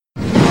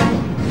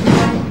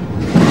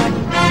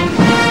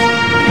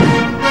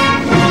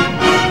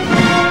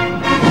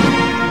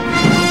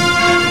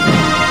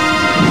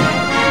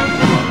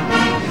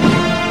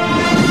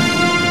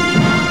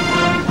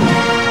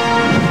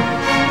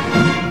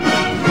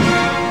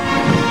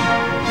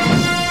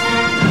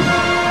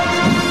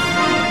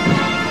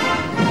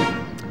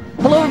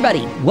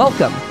everybody.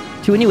 Welcome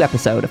to a new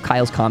episode of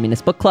Kyle's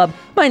Communist Book Club.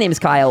 My name is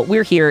Kyle.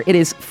 We're here. It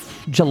is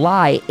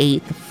July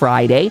 8th,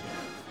 Friday.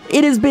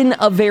 It has been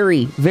a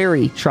very,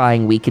 very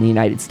trying week in the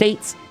United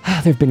States. There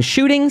have been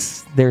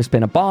shootings, there's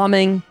been a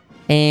bombing,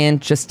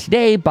 and just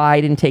today,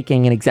 Biden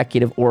taking an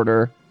executive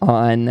order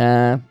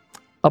on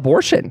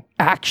abortion,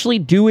 actually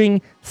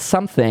doing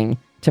something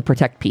to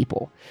protect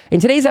people. In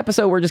today's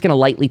episode, we're just going to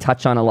lightly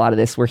touch on a lot of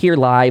this. We're here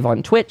live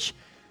on Twitch.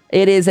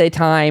 It is a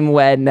time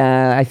when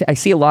I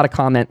see a lot of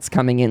comments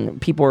coming in.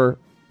 People are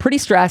pretty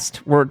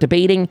stressed. We're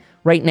debating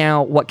right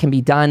now what can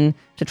be done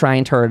to try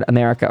and turn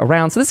America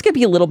around. So this could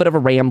be a little bit of a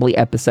rambly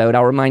episode.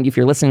 I'll remind you, if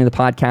you're listening to the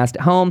podcast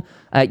at home,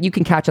 you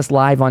can catch us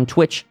live on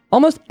Twitch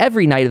almost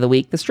every night of the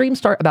week. The streams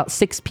start about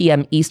 6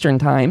 p.m. Eastern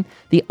time.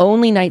 The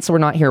only nights we're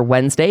not here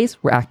Wednesdays,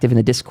 we're active in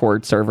the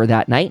Discord server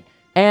that night.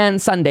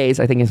 And Sundays,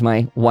 I think, is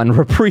my one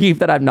reprieve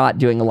that I'm not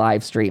doing a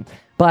live stream.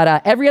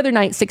 But every other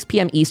night, 6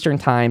 p.m. Eastern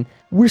time,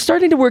 we're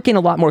starting to work in a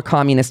lot more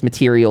communist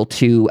material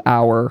to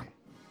our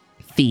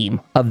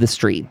theme of the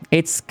stream.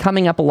 It's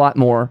coming up a lot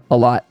more.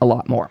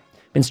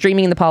 Been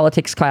streaming in the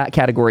politics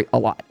category a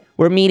lot.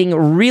 We're meeting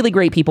really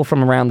great people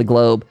from around the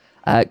globe,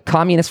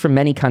 communists from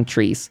many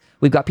countries.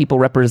 We've got people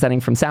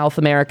representing from South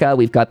America.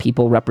 We've got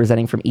people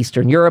representing from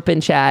Eastern Europe in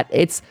chat.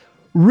 It's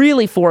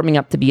really forming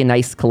up to be a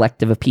nice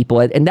collective of people.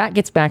 And that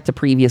gets back to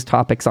previous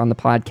topics on the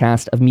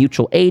podcast of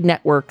mutual aid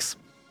networks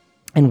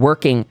and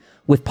working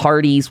with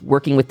parties,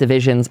 working with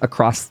divisions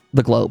across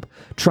the globe,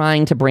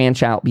 trying to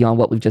branch out beyond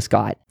what we've just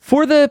got.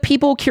 For the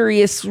people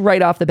curious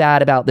right off the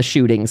bat about the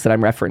shootings that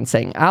I'm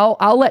referencing,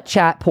 I'll let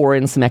chat pour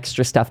in some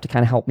extra stuff to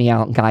kind of help me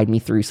out and guide me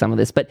through some of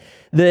this. But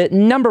the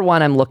number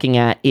one I'm looking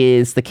at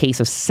is the case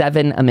of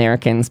 7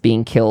 Americans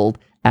being killed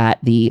at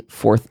the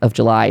 4th of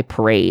July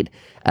parade.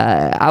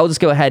 I'll just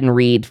go ahead and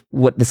read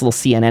what this little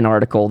CNN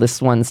article,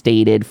 this one's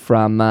dated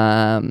from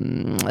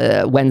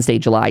Wednesday,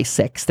 July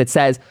 6th. It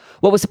says,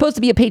 what was supposed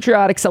to be a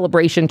patriotic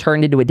celebration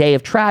turned into a day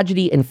of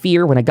tragedy and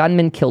fear when a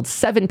gunman killed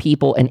 7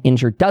 people and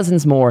injured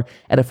dozens more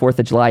at a 4th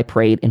of July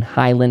parade in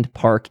Highland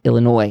Park,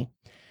 Illinois.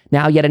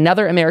 Now, yet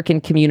another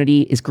American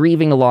community is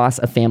grieving the loss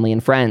of family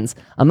and friends.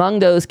 Among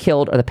those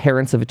killed are the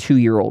parents of a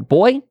 2-year-old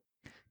boy,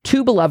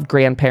 2 beloved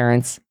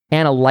grandparents,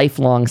 and a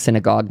lifelong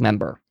synagogue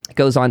member. It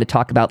goes on to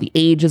talk about the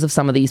ages of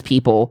some of these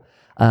people.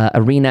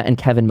 Irina and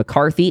Kevin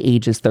McCarthy,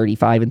 ages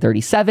 35 and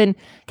 37.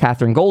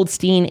 Catherine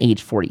Goldstein,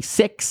 age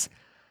 46.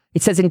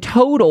 It says in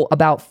total,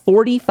 about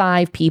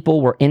 45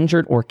 people were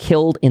injured or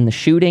killed in the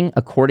shooting,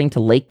 according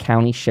to Lake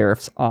County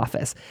Sheriff's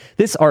Office.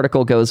 This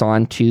article goes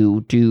on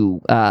to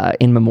do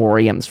in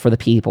memoriams for the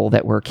people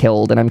that were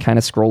killed, and I'm kind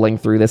of scrolling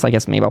through this. I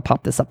guess maybe I'll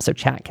pop this up so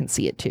chat can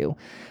see it too.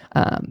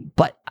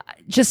 But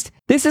just,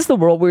 this is the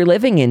world we're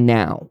living in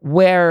now,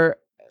 where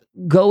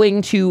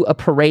going to a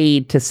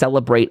parade to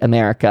celebrate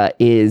America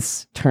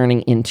is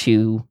turning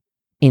into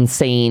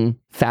insane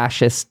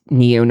fascist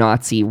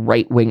neo-Nazi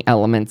right-wing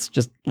elements,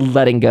 just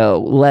letting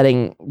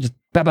just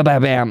bam, bam,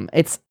 bam, bam.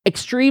 It's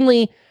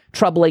extremely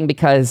troubling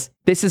because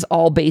this is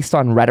all based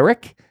on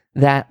rhetoric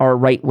that our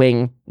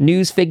right-wing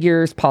news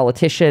figures,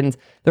 politicians,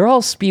 they're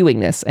all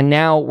spewing this. And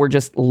now we're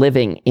just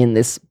living in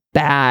this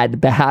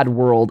bad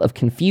world of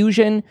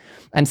confusion.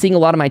 I'm seeing a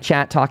lot of my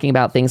chat talking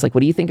about things like,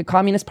 what do you think of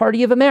Communist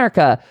Party of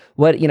America?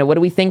 What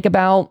do we think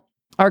about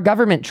our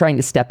government trying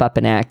to step up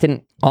and act?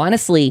 And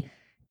honestly,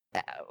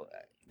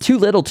 too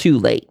little, too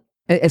late.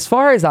 As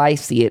far as I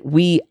see it,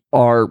 we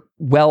are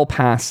well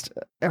past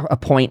a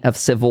point of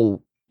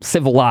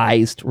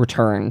civilized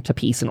return to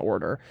peace and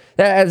order.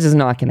 That is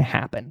not going to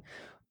happen.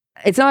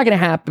 It's not going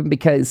to happen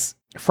because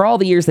for all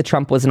the years that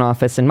Trump was in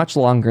office, and much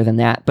longer than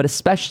that, but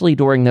especially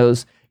during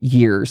those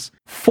years,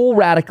 full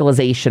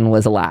radicalization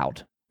was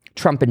allowed.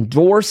 Trump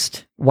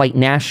endorsed white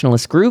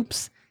nationalist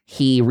groups.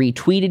 He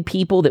retweeted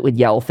people that would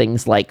yell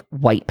things like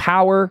white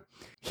power.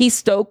 He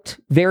stoked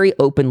very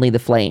openly the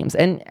flames.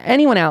 And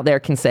anyone out there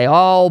can say,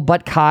 oh,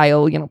 but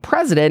Kyle,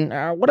 president,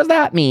 what does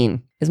that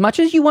mean? As much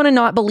as you want to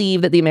not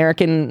believe that the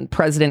American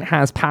president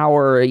has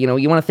power, you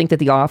want to think that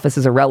the office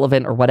is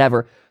irrelevant or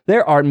whatever,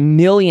 there are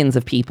millions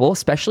of people,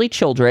 especially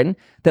children,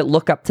 that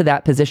look up to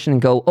that position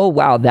and go, oh,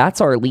 wow,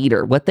 that's our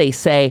leader. What they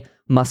say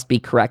must be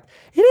correct.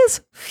 It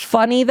is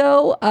funny,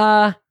 though,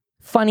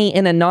 funny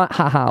in a not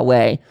haha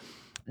way,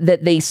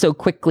 that they so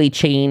quickly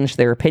change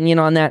their opinion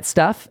on that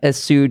stuff as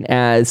soon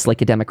as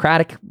like a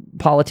Democratic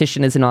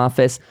politician is in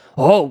office.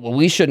 Oh, well,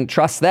 we shouldn't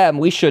trust them.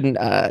 We shouldn't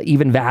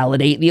even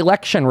validate the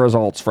election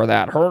results for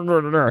that.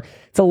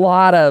 It's a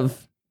lot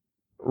of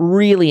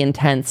really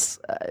intense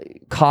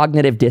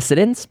cognitive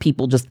dissonance,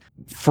 people just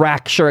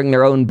fracturing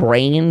their own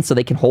brain so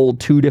they can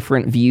hold 2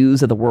 different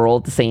views of the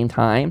world at the same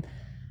time.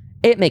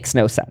 It makes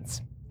no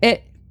sense.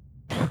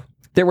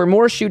 There were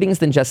more shootings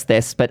than just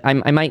this, but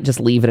I might just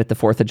leave it at the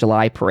 4th of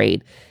July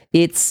parade.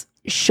 It's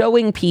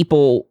showing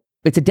people,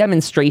 it's a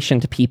demonstration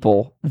to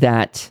people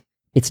that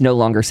it's no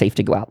longer safe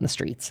to go out in the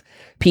streets.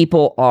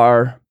 People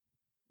are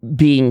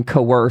being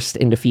coerced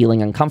into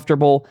feeling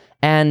uncomfortable,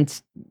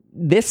 and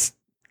this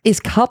is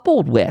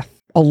coupled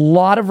with a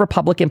lot of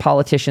Republican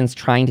politicians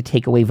trying to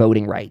take away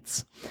voting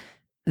rights.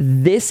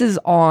 This is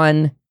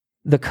on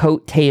the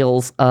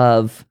coattails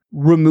of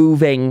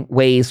removing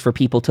ways for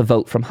people to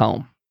vote from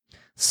home.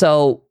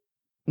 So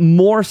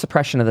more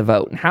suppression of the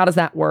vote. And how does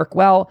that work?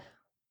 Well,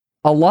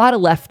 a lot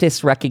of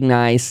leftists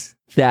recognize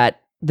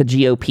that the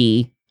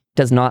GOP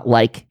does not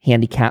like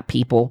handicapped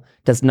people,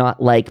 does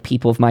not like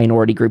people of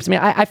minority groups. I mean,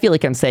 I feel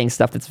like I'm saying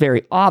stuff that's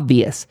very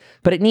obvious,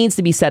 but it needs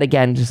to be said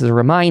again, just as a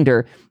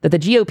reminder that the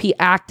GOP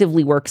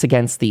actively works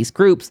against these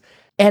groups.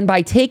 And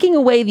by taking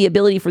away the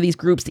ability for these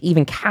groups to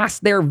even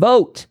cast their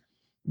vote,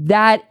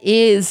 that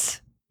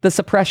is the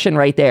suppression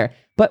right there.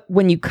 But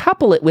when you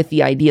couple it with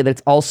the idea that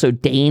it's also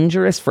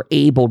dangerous for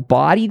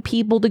able-bodied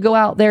people to go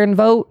out there and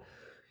vote,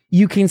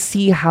 you can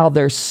see how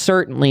they're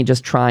certainly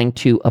just trying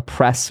to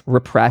oppress,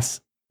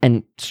 repress,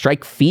 and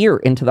strike fear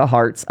into the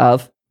hearts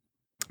of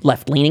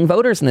left-leaning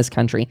voters in this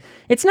country.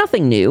 It's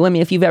nothing new. I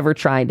mean, if you've ever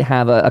tried to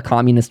have a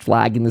communist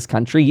flag in this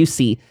country, you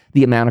see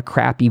the amount of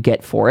crap you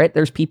get for it.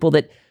 There's people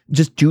that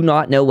just do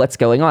not know what's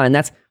going on. And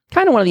that's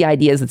kind of one of the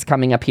ideas that's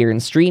coming up here in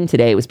stream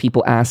today, was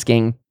people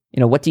asking,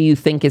 what do you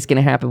think is going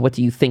to happen? What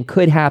do you think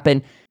could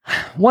happen?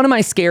 One of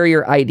my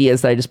scarier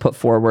ideas that I just put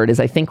forward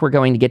is I think we're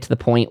going to get to the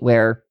point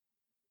where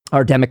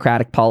our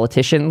Democratic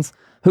politicians,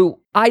 who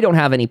I don't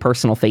have any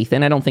personal faith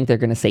in, I don't think they're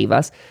going to save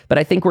us, but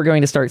I think we're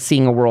going to start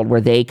seeing a world where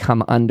they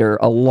come under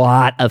a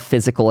lot of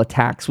physical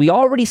attacks. We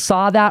already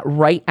saw that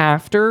right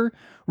after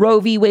Roe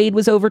v. Wade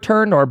was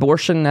overturned, or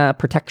abortion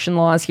protection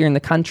laws here in the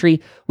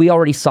country. We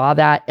already saw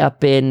that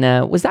up in,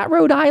 was that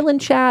Rhode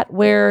Island, chat,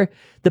 where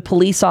the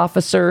police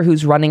officer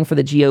who's running for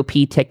the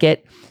GOP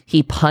ticket,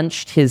 he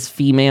punched his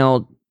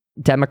female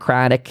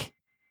Democratic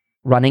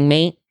running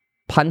mate,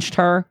 punched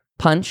her,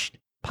 punched,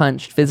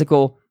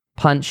 physical,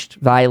 punched,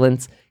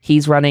 violence.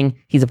 He's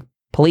a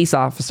police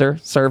officer,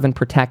 serve and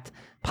protect,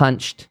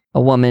 punched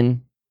a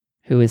woman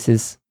who is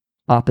his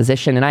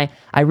opposition. And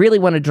I really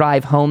want to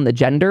drive home the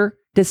gender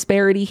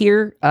disparity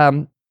here.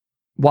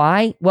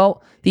 Why?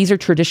 Well, these are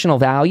traditional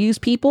values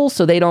people,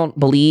 so they don't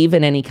believe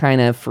in any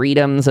kind of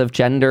freedoms of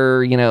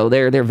gender.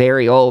 They're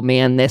very, oh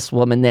man, this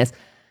woman, this.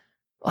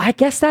 Well, I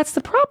guess that's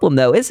the problem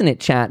though, isn't it,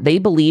 chat? They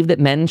believe that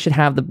men should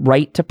have the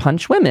right to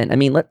punch women. I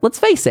mean, let's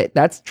face it,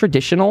 that's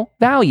traditional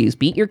values.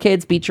 Beat your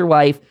kids, beat your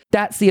wife.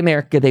 That's the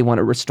America they want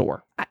to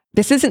restore.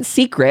 This isn't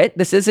secret.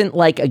 This isn't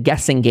like a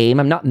guessing game.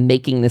 I'm not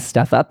making this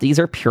stuff up. These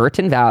are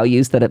Puritan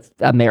values that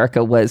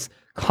America was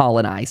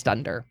colonized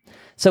under.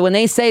 So when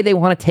they say they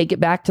want to take it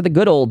back to the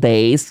good old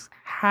days,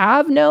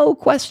 have no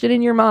question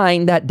in your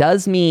mind that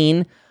does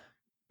mean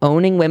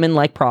owning women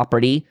like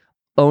property,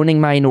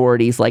 owning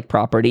minorities like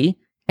property,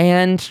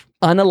 and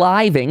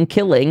unaliving,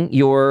 killing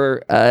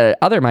your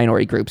other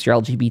minority groups,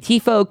 your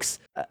LGBT folks.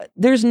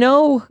 There's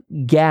no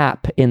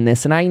gap in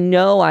this, and I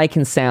know I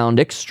can sound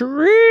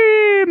extremist,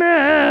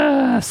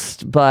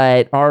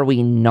 but are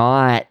we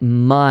not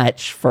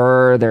much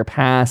further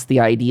past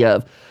the idea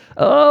of,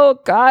 oh,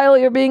 Kyle,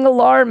 you're being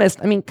alarmist?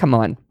 I mean, come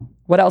on.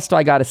 What else do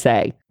I got to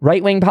say?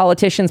 Right-wing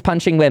politicians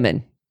punching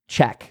women.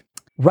 Check.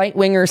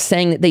 Right-wingers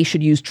saying that they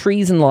should use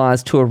treason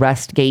laws to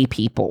arrest gay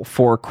people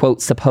for,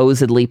 quote,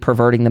 supposedly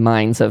perverting the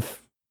minds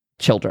of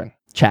children.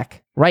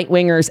 Check.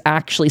 Right-wingers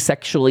actually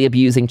sexually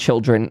abusing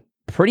children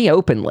pretty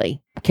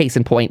openly. Case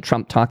in point,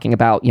 Trump talking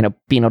about,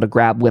 being able to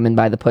grab women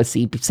by the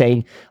pussy,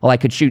 saying, oh, I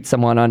could shoot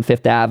someone on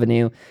Fifth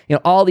Avenue,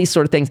 all these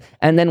sort of things.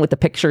 And then with the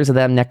pictures of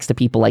them next to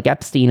people like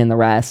Epstein and the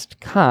rest.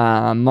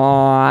 Come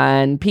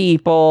on,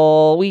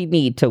 people. We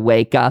need to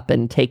wake up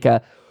and take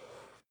a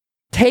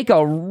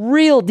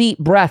real deep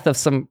breath of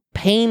some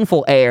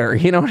painful air.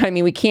 You know what I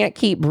mean? We can't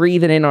keep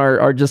breathing in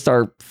our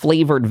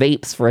flavored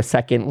vapes for a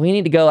second. We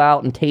need to go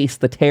out and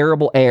taste the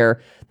terrible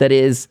air that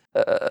is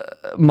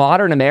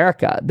modern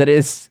America, that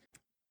is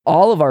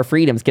all of our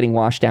freedoms getting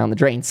washed down the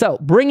drain. So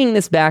bringing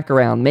this back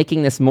around,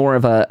 making this more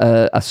of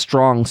a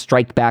strong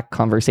strike back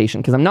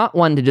conversation, because I'm not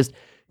one to just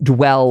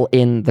dwell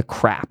in the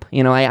crap.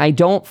 I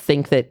don't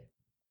think that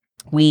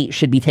we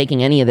should be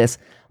taking any of this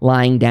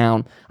lying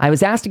down. I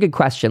was asked a good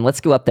question.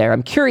 Let's go up there.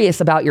 I'm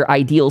curious about your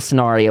ideal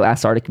scenario,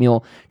 asked Arctic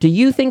Mule. Do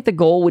you think the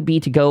goal would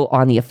be to go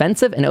on the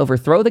offensive and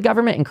overthrow the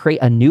government and create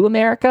a new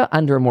America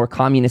under a more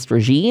communist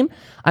regime?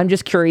 I'm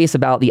just curious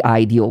about the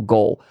ideal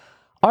goal.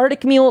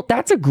 Arctic Mule,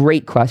 that's a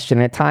great question.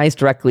 It ties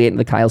directly into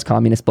the Kyle's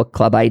Communist Book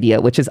Club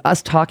idea, which is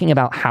us talking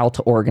about how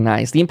to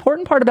organize. The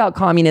important part about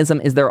communism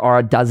is there are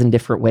a dozen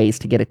different ways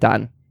to get it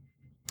done.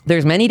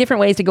 There's many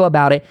different ways to go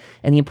about it,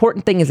 and the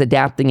important thing is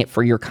adapting it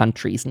for your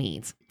country's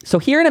needs. So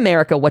here in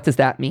America, what does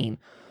that mean?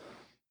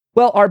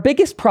 Well, our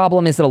biggest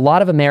problem is that a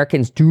lot of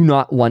Americans do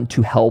not want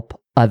to help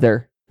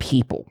other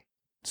people.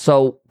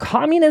 So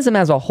communism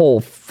as a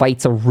whole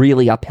fights a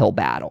really uphill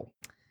battle.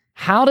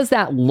 How does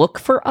that look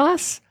for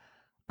us?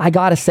 I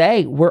gotta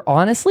say, we're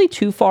honestly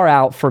too far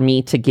out for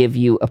me to give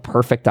you a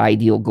perfect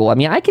ideal goal. I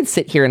mean, I can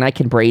sit here and I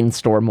can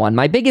brainstorm one.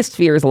 My biggest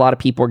fear is a lot of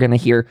people are going to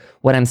hear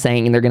what I'm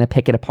saying and they're going to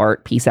pick it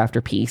apart piece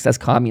after piece, as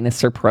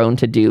communists are prone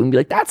to do, and be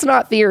like, that's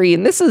not theory,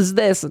 and this is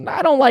this, and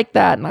I don't like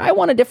that, and I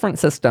want a different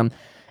system.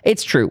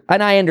 It's true,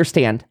 and I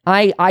understand.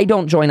 I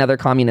don't join other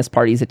communist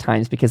parties at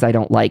times because I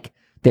don't like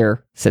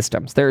their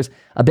systems. There's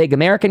a big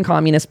American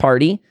Communist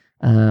Party,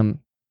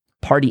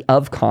 Party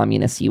of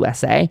Communists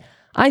USA,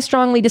 I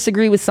strongly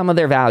disagree with some of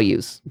their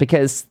values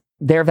because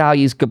their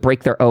values could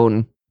break their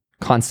own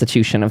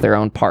constitution of their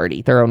own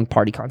party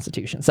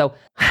constitution. So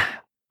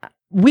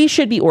we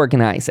should be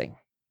organizing.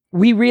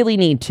 We really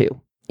need to.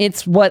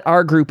 It's what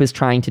our group is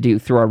trying to do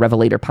through our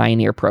Revelator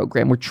Pioneer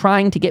program. We're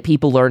trying to get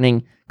people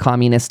learning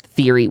communist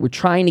theory. We're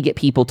trying to get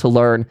people to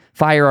learn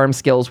firearm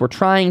skills. We're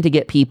trying to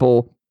get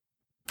people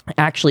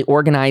actually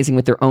organizing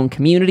with their own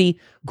community,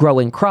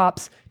 growing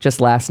crops. Just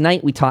last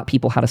night, we taught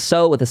people how to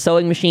sew with a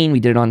sewing machine. We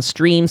did it on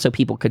stream so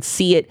people could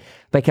see it,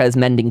 because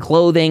mending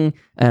clothing,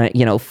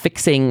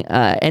 fixing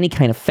any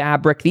kind of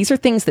fabric, these are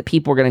things that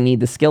people are going to need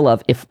the skill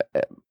of if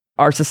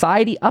our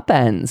society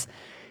upends.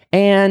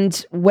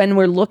 And when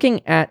we're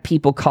looking at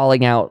people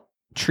calling out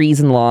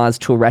treason laws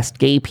to arrest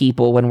gay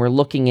people, when we're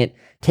looking at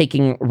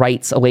taking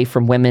rights away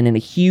from women in a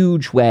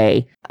huge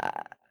way,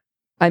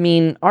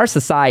 our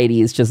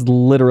society is just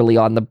literally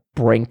on the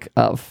brink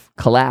of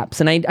collapse.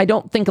 And I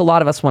don't think a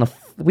lot of us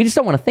we just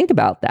don't want to think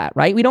about that,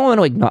 right? We don't want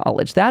to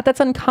acknowledge that. That's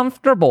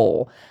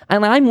uncomfortable.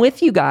 And I'm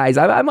with you guys.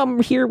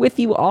 I'm here with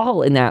you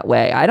all in that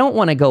way. I don't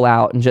want to go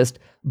out and just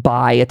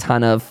buy a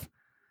ton of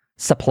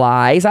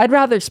supplies. I'd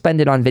rather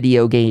spend it on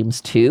video games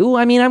too.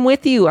 I'm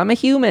with you. I'm a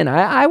human.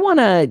 I want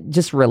to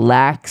just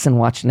relax and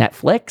watch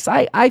Netflix.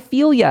 I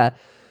feel ya.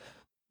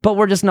 But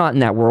we're just not in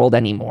that world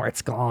anymore.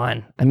 It's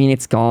gone.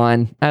 It's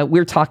gone. We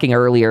were talking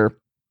earlier.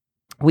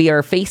 We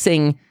are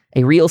facing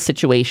a real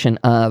situation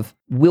of,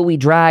 will we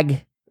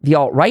drag the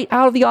alt-right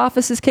out of the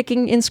offices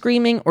kicking and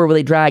screaming, or will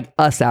they drag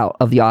us out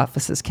of the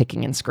offices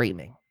kicking and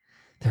screaming?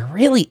 There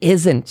really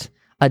isn't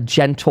a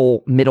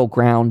gentle middle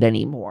ground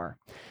anymore.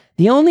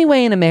 The only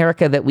way in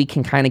America that we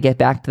can kind of get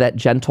back to that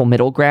gentle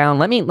middle ground,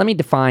 let me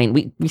define.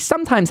 We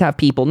sometimes have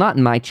people, not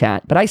in my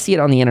chat, but I see it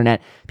on the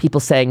internet, people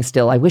saying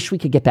still, I wish we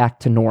could get back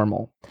to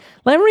normal.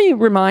 Let me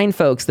remind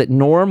folks that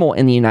normal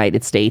in the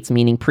United States,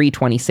 meaning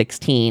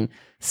pre-2016,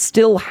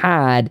 still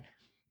had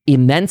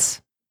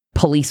immense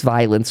police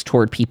violence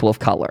toward people of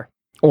color,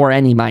 or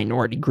any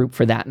minority group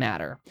for that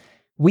matter.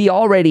 We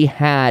already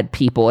had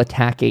people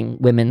attacking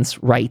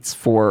women's rights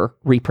for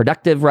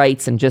reproductive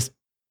rights and just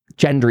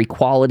gender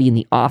equality in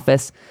the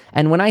office.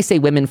 And when I say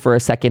women for a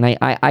second,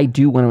 I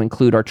do want to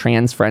include our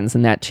trans friends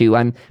in that too.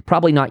 I'm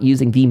probably not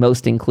using the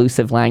most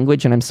inclusive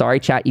language, and I'm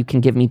sorry, chat, you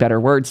can give me better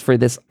words for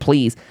this,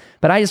 please.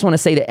 But I just want to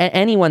say that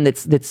anyone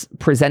that's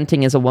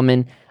presenting as a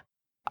woman,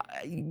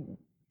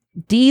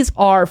 these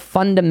are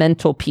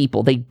fundamental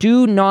people. They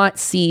do not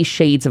see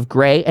shades of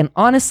gray. And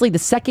honestly, the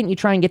second you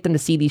try and get them to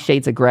see these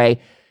shades of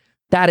gray,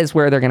 that is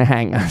where they're going to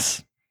hang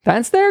us.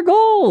 That's their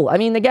goal.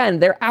 Again,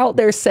 they're out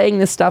there saying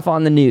this stuff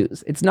on the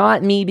news. It's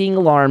not me being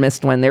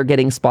alarmist when they're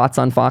getting spots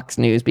on Fox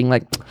News being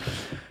like,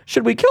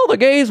 should we kill the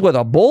gays with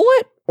a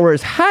bullet, or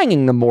is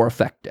hanging them more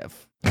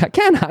effective?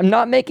 Again, I'm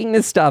not making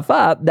this stuff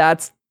up.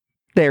 That's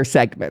their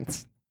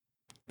segments.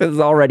 This is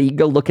already,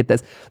 go look at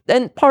this.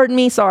 And pardon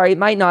me, sorry, it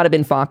might not have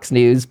been Fox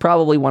News.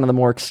 Probably one of the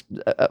more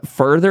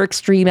further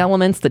extreme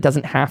elements that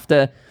doesn't have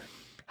to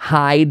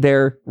hide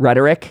their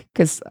rhetoric,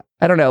 because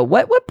I don't know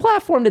what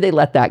platform did they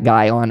let that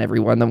guy on,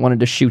 everyone that wanted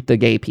to shoot the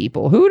gay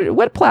people?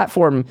 What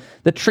platform?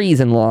 The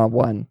treason law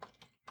one.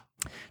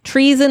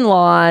 Treason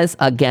laws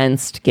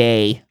against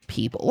gay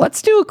people.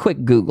 Let's do a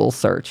quick Google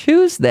search.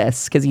 Who's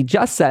this? Because he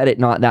just said it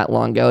not that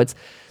long ago. It's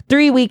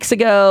 3 weeks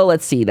ago.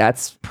 Let's see.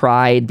 That's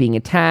Pride being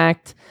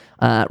attacked.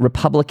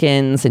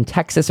 Republicans in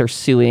Texas are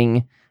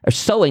sowing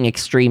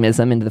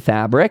extremism into the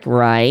fabric.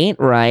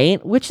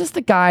 Right. Which is the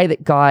guy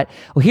that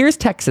here's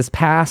Texas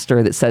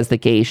pastor that says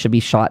that gays should be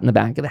shot in the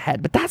back of the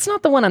head. But that's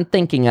not the one I'm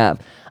thinking of.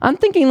 I'm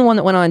thinking the one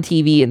that went on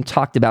TV and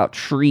talked about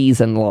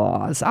treason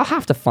laws. I'll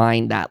have to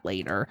find that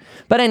later.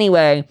 But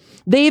anyway,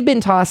 they've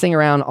been tossing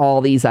around all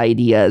these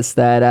ideas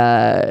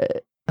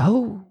that,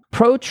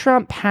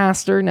 pro-Trump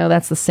pastor. No,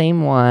 that's the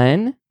same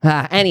one.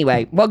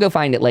 Anyway, we'll go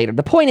find it later.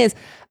 The point is,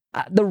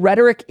 the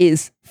rhetoric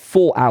is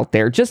full out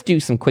there. Just do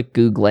some quick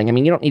Googling.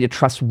 You don't need to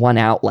trust one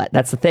outlet.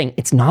 That's the thing.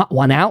 It's not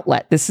one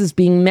outlet. This is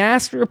being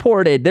mass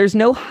reported. There's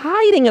no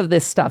hiding of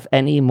this stuff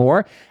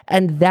anymore.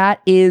 And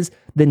that is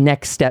the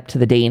next step to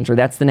the danger.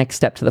 That's the next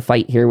step to the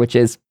fight here, which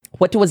is,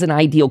 what does an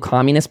ideal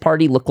communist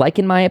party look like,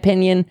 in my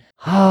opinion?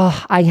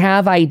 I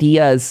have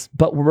ideas,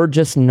 but we're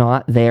just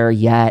not there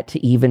yet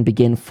to even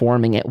begin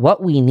forming it.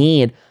 What we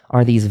need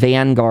are these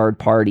vanguard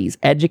parties,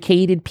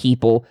 educated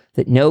people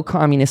that know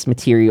communist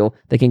material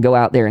that can go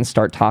out there and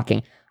start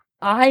talking.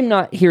 I'm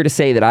not here to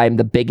say that I'm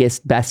the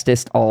biggest,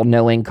 bestest,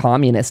 all-knowing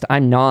communist.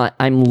 I'm not.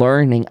 I'm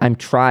learning. I'm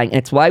trying. And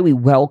it's why we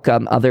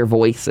welcome other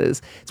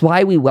voices. It's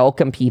why we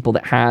welcome people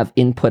that have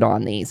input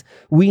on these.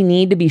 We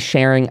need to be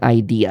sharing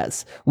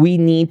ideas. We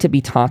need to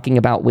be talking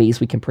about ways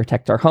we can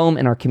protect our home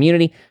and our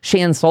community.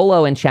 Shan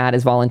Solo in chat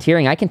is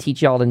volunteering. I can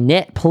teach you all to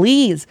knit.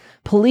 Please,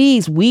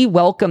 we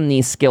welcome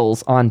these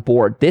skills on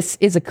board. This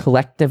is a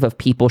collective of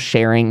people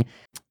sharing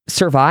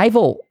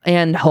survival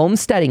and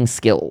homesteading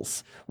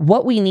skills.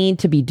 What we need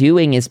to be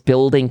doing is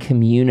building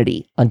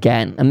community.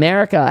 Again,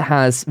 America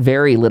has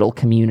very little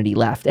community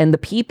left. And the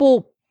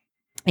people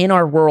in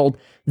our world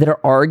that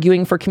are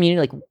arguing for community,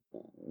 like,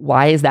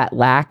 why is that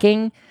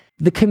lacking?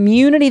 The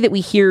community that we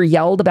hear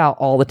yelled about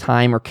all the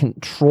time are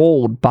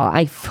controlled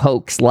by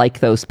folks like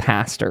those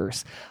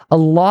pastors. A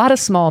lot of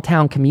small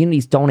town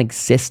communities don't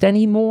exist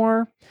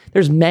anymore.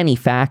 There's many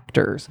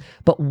factors,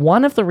 but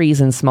one of the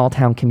reasons small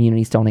town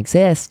communities don't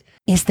exist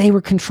is they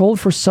were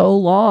controlled for so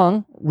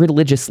long,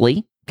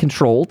 religiously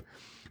controlled,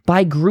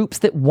 by groups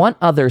that want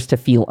others to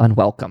feel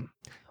unwelcome.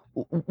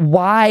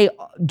 Why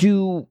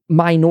do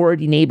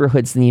minority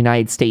neighborhoods in the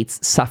United States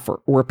suffer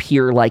or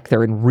appear like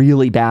they're in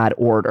really bad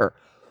order?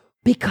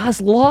 Because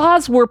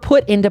laws were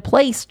put into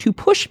place to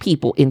push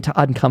people into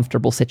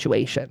uncomfortable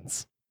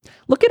situations.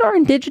 Look at our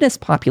indigenous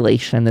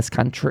population in this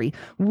country.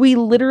 We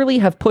literally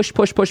have pushed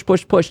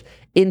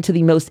into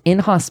the most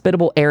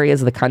inhospitable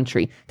areas of the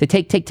country to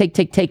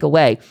take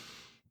away.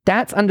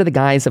 That's under the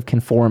guise of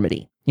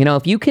conformity. You know,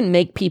 if you can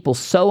make people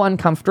so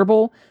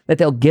uncomfortable that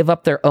they'll give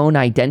up their own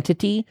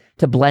identity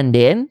to blend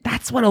in,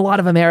 that's what a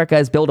lot of America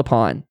is built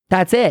upon.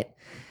 That's it.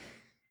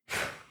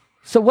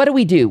 So what do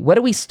we do? What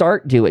do we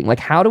start doing? Like,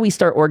 how do we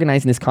start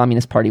organizing this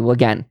Communist Party? Well,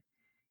 again,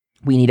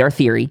 we need our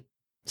theory.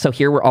 So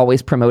here we're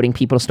always promoting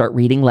people to start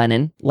reading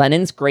Lenin.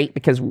 Lenin's great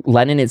because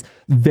Lenin is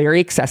very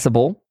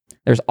accessible.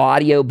 There's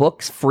audio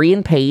books, free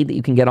and paid, that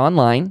you can get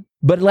online.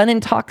 But Lenin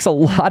talks a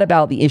lot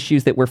about the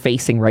issues that we're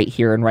facing right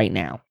here and right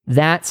now.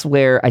 That's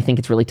where I think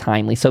it's really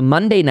timely. So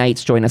Monday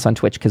nights, join us on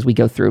Twitch because we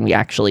go through and we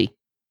actually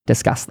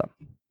discuss them.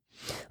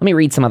 Let me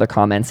read some other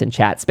comments in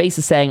chat. Space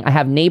is saying, I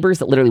have neighbors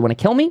that literally want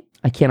to kill me.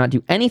 I cannot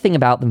do anything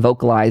about them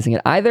vocalizing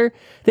it either.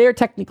 They are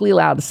technically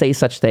allowed to say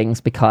such things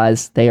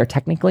because they are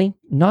technically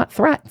not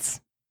threats.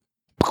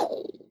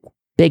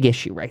 Big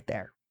issue right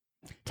there.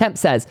 Temp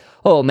says,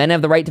 oh, men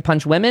have the right to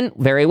punch women?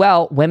 Very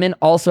well. Women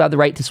also have the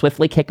right to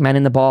swiftly kick men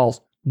in the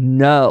balls.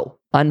 No,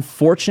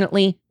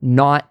 unfortunately,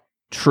 not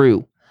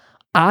true.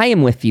 I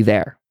am with you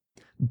there.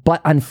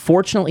 But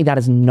unfortunately, that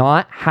is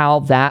not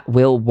how that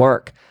will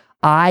work.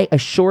 I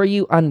assure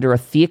you, under a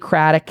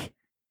theocratic,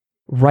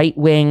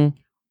 right-wing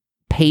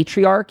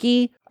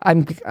patriarchy,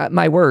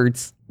 my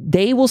words,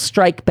 they will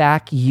strike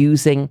back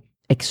using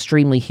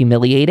extremely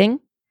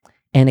humiliating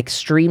and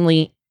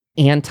extremely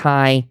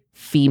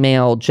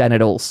anti-female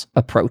genitals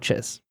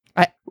approaches.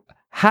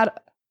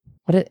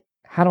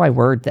 How do I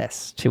word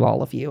this to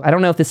all of you? I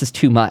don't know if this is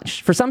too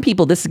much. For some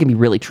people, this is going to be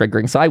really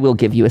triggering, so I will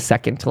give you a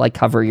second to like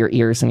cover your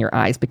ears and your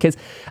eyes, because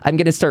I'm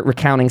going to start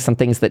recounting some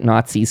things that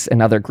Nazis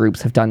and other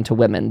groups have done to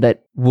women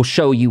that will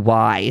show you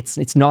why.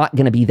 It's not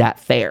going to be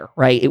that fair,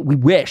 right? We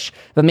wish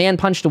if a man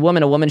punched a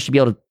woman should be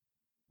able to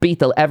beat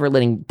the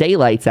ever-living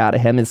daylights out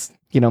of him is,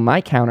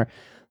 my counter.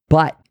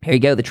 But here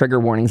you go, the trigger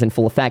warning's in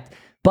full effect.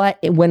 But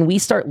when we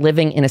start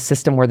living in a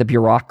system where the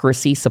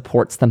bureaucracy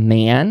supports the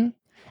man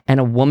and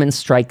a woman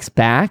strikes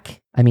back,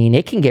 I mean,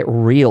 it can get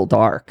real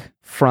dark,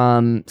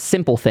 from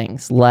simple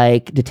things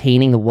like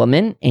detaining the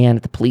woman and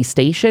at the police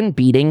station,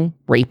 beating,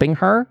 raping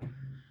her.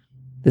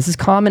 This is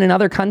common in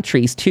other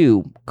countries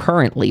too,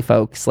 currently,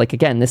 folks. Like,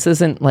 again, this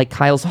isn't like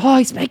Kyle's,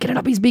 he's making it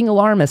up, he's being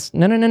alarmist.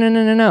 No.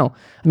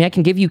 I mean, I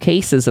can give you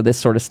cases of this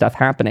sort of stuff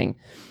happening.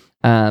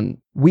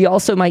 We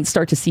also might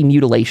start to see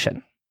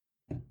mutilation.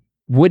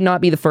 Would not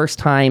be the first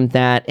time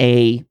that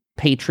a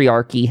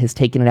patriarchy has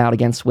taken it out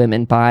against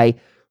women by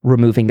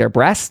removing their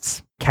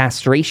breasts,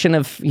 castration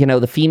of,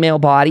 the female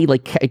body,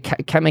 like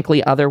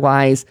chemically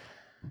otherwise.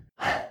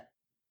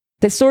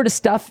 This sort of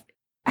stuff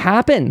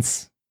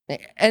happens.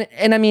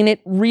 And I mean,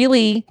 it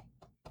really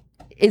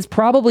is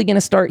probably going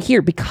to start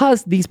here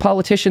because these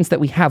politicians that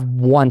we have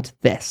want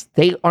this.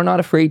 They are not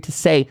afraid to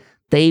say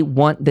they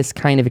want this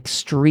kind of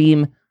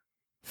extreme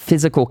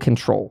physical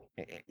control.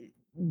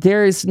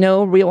 There's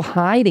no real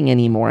hiding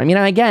anymore. I mean,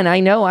 again, I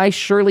know I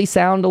surely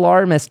sound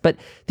alarmist, but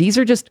these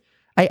are just,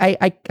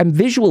 I'm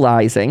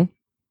visualizing.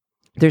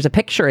 There's a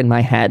picture in my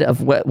head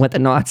of what the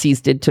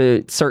Nazis did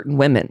to certain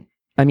women.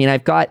 I mean,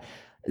 I've got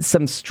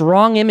some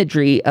strong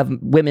imagery of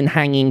women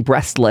hanging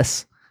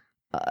breastless,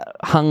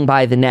 hung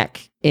by the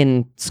neck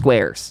in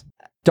squares.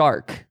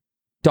 Dark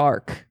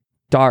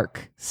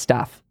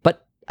stuff.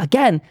 But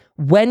again,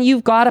 when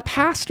you've got a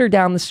pastor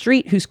down the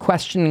street who's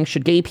questioning,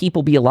 should gay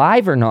people be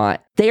alive or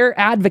not, they're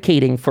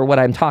advocating for what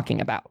I'm talking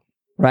about,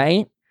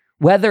 right?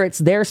 Whether it's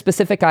their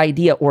specific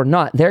idea or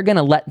not, they're going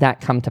to let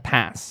that come to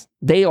pass.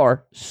 They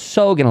are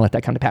so going to let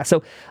that come to pass.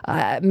 So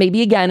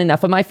maybe, again,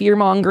 enough of my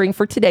fear-mongering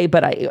for today,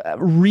 but a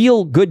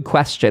real good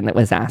question that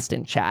was asked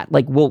in chat.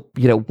 Like, well,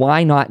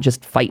 why not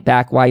just fight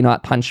back? Why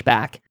not punch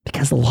back?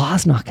 Because the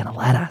law's not going to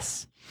let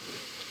us.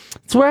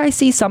 It's where I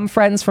see some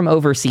friends from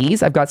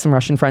overseas. I've got some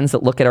Russian friends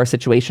that look at our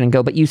situation and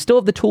go, but you still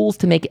have the tools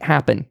to make it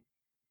happen.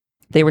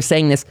 They were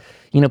saying this,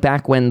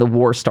 back when the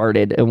war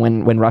started,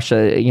 when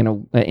Russia,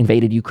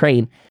 invaded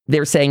Ukraine, they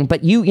were saying,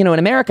 but in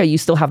America, you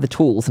still have the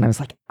tools. And I was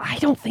like, I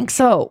don't think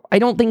so. I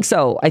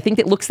think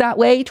it looks that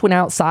way to an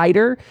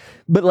outsider,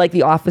 but like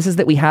the offices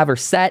that we have are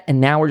set.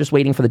 And now we're just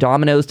waiting for the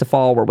dominoes to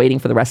fall. We're waiting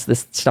for the rest of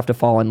this stuff to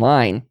fall in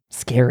line.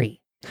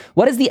 Scary.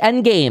 What is the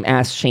end game?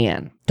 Asked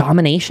Shan.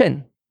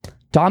 Domination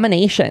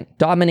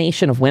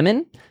of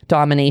women,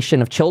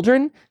 domination of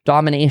children,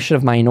 domination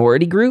of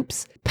minority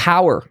groups,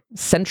 power,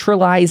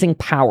 centralizing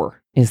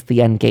power is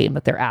the end game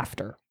that they're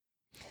after.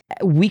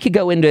 we could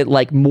go into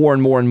like more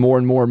and more and more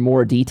and more and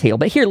more detail.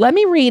 But here,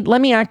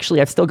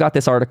 I've still got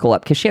this article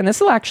up because Shan,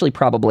 this will actually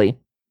probably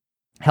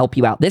help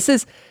you out. This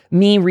is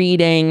me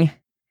reading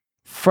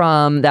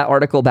from that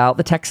article about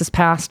the Texas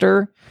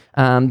pastor.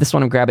 This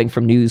one I'm grabbing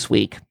from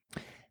Newsweek.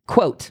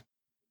 Quote,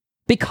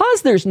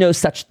 because there's no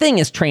such thing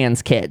as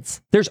trans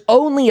kids, there's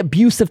only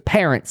abusive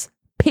parents,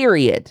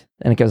 period.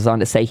 And it goes on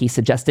to say he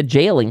suggested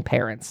jailing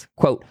parents,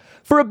 quote,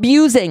 for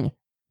abusing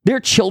their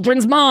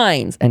children's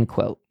minds, end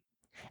quote.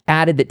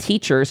 Added that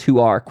teachers who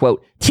are,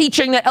 quote,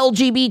 teaching the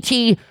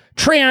LGBT,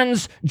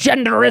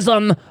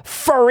 transgenderism,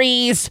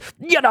 furries,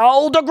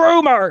 the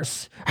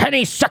groomers,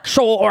 any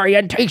sexual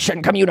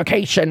orientation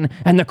communication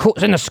in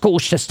the school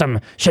system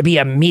should be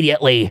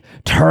immediately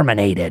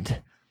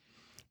terminated.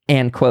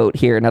 End quote.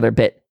 Here, another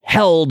bit,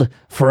 held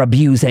for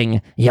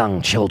abusing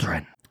young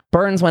children.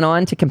 Burns went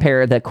on to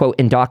compare the, quote,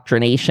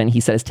 indoctrination, he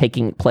says,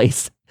 taking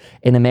place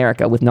in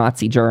America with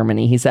Nazi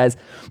Germany. He says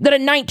that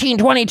in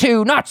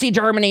 1922, Nazi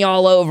Germany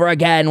all over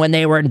again when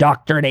they were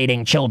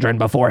indoctrinating children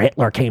before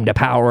Hitler came to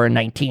power in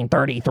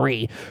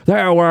 1933.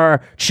 There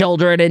were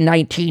children in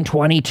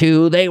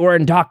 1922. They were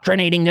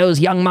indoctrinating those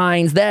young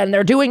minds then.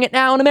 They're doing it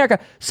now in America.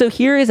 So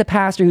here is a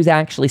pastor who's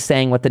actually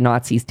saying what the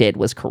Nazis did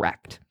was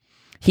correct.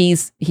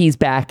 He's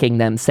backing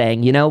them,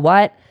 saying, you know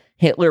what?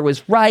 Hitler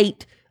was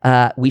right.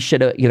 We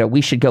should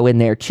go in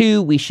there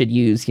too. We should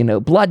use,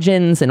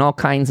 bludgeons and all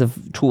kinds of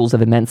tools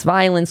of immense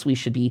violence. We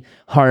should be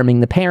harming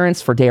the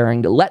parents for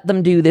daring to let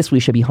them do this. We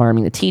should be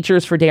harming the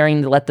teachers for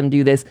daring to let them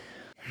do this.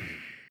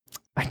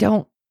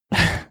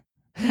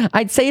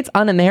 I'd say it's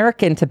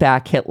un-American to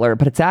back Hitler,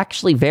 but it's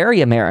actually very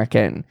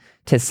American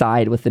to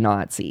side with the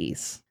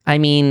Nazis. I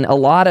mean, a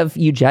lot of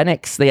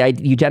eugenics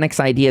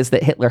ideas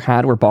that Hitler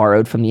had were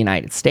borrowed from the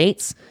United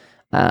States.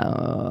 We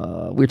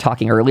were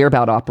talking earlier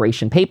about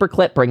Operation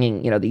Paperclip,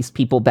 bringing, these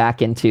people back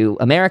into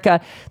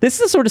America. This is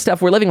the sort of stuff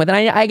we're living with.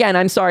 And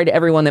I'm sorry to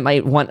everyone that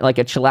might want like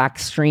a chillax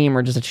stream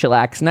or just a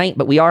chillax night,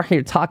 but we are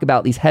here to talk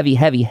about these heavy,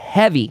 heavy,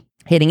 heavy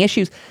hitting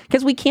issues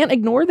because we can't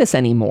ignore this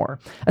anymore,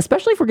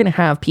 especially if we're going to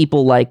have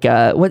people like,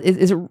 what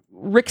is it,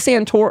 Rick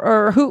Santorum,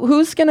 or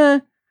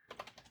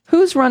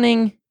who's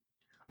running?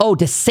 Oh,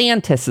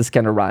 DeSantis is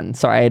going to run.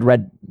 Sorry, I had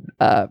read,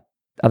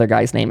 other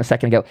guy's name a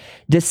second ago.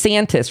 Rick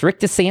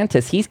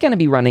DeSantis, he's going to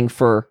be running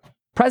for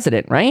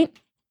president, right?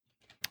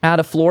 Out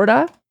of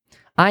Florida.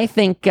 I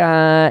think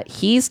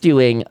he's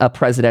doing a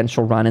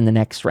presidential run in the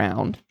next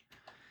round,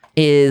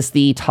 is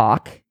the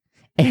talk.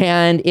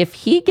 And if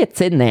he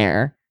gets in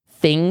there,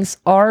 things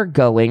are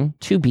going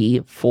to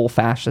be full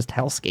fascist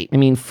hellscape. I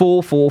mean,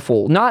 full.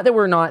 Not that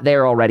we're not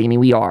there already. I mean,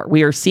 we are.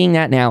 We are seeing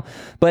that now,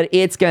 but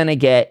it's going to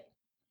get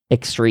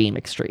extreme.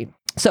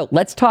 So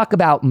let's talk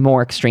about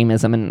more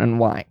extremism and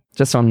why,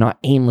 just so I'm not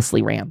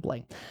aimlessly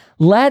rambling.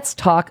 Let's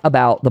talk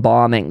about the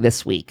bombing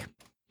this week.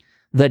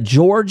 The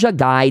Georgia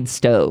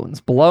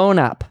Guidestones blown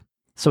up.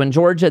 So in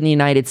Georgia, in the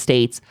United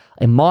States,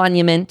 a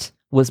monument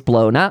was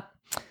blown up.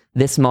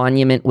 This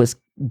monument was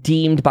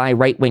deemed by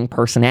right-wing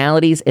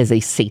personalities as a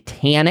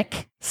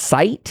satanic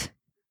site.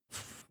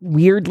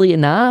 Weirdly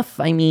enough,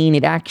 I mean,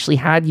 it actually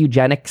had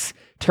eugenics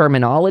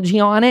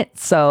terminology on it.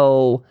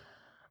 So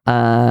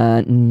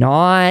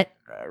not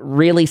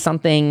really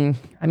something,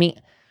 I mean,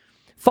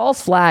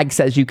 false flag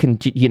says you can,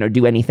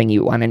 do anything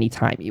you want,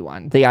 anytime you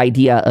want. The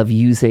idea of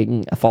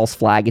using a false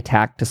flag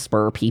attack to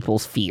spur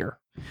people's fear.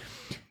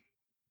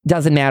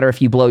 Doesn't matter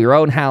if you blow your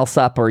own house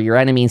up or your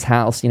enemy's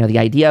house. The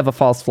idea of a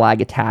false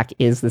flag attack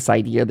is this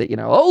idea that,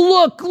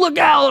 oh, look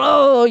out.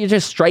 Oh, you're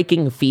just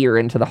striking fear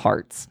into the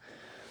hearts.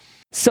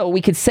 So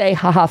we could say,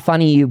 haha,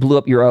 funny, you blew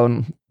up your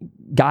own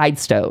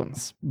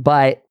Guidestones,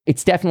 but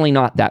it's definitely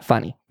not that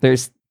funny.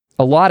 There's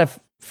a lot of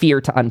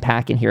fear to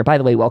unpack in here. By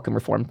the way, welcome,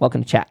 Reform.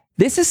 Welcome to chat.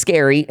 This is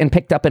scary and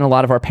picked up in a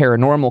lot of our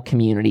paranormal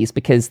communities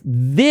because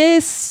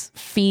this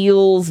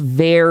feels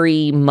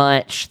very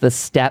much the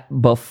step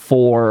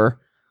before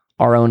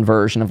our own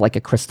version of like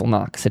a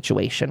Kristallnacht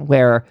situation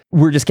where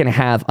we're just going to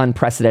have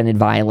unprecedented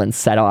violence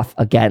set off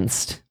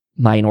against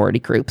minority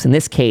groups. In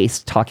this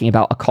case, talking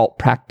about occult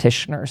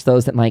practitioners,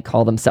 those that might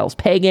call themselves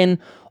pagan,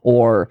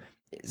 or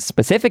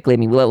specifically, I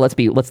mean,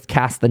 let's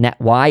cast the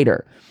net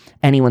wider.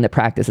 Anyone that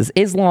practices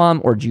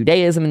Islam or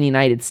Judaism in the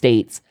United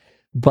States.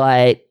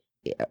 But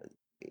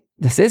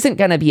this isn't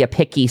going to be a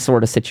picky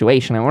sort of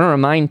situation. I want to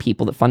remind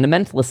people that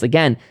fundamentalists,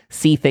 again,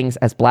 see things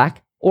as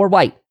black or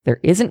white. There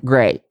isn't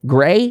gray.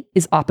 Gray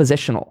is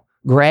oppositional.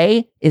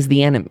 Gray is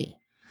the enemy.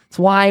 That's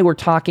why we're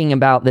talking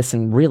about this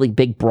in really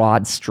big,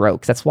 broad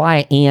strokes. That's why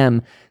I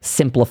am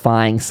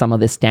simplifying some of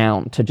this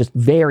down to just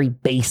very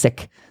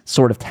basic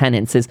sort of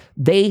tenets, is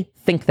they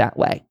think that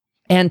way.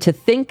 And to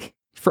think,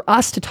 for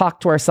us to talk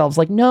to ourselves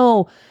like,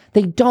 no,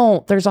 they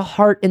don't. There's a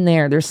heart in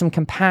there. There's some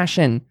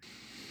compassion.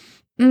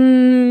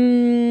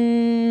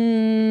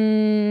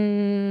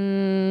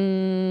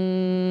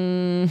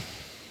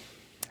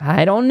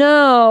 I don't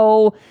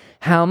know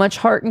how much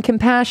heart and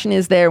compassion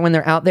is there when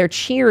they're out there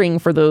cheering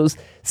for those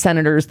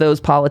senators,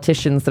 those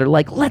politicians that are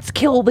like, let's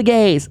kill the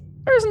gays.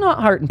 There's not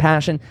heart and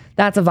passion.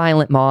 That's a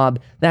violent mob.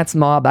 That's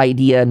mob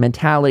idea and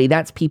mentality.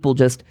 That's people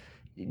just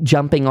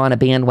jumping on a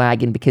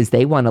bandwagon because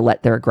they want to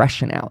let their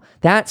aggression out.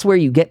 That's where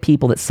you get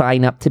people that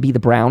sign up to be the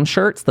brown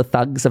shirts, the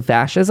thugs of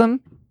fascism,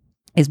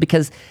 is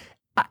because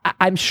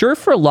I'm sure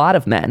for a lot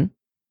of men,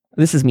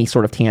 this is me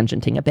sort of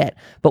tangenting a bit,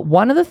 but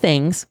one of the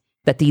things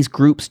that these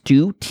groups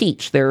do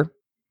teach their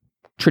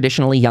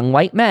traditionally young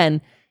white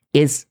men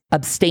is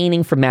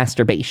abstaining from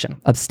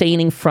masturbation,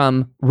 abstaining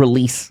from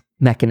release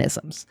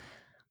mechanisms.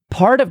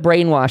 Part of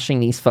brainwashing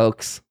these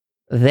folks,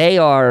 they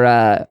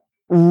are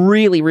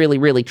really, really,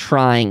 really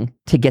trying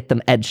to get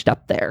them edged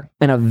up there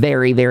in a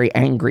very, very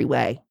angry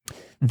way.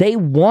 They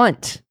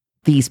want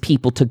these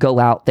people to go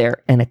out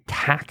there and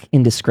attack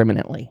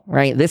indiscriminately,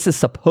 right? This is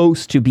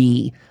supposed to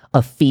be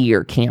a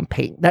fear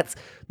campaign. That's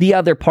the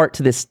other part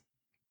to this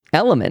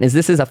element, is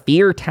this is a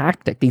fear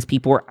tactic. These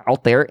people are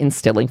out there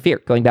instilling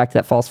fear. Going back to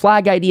that false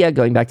flag idea,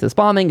 going back to this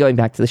bombing, going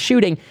back to the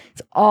shooting,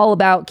 it's all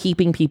about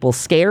keeping people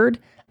scared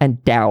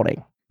and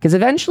doubting. Because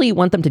eventually you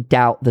want them to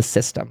doubt the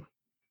system,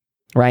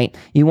 right?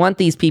 You want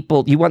these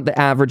people, you want the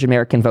average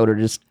American voter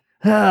to just,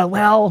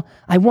 well,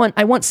 I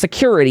want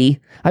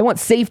security. I want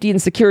safety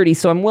and security,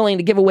 so I'm willing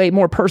to give away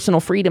more personal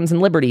freedoms and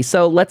liberties.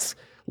 So let's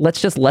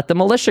just let the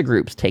militia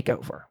groups take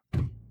over.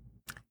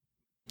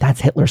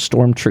 That's Hitler's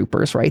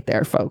stormtroopers right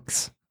there,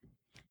 folks.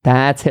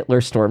 That's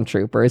Hitler's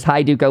stormtroopers.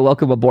 Hi, Duco.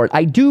 Welcome aboard.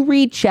 I do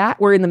read chat.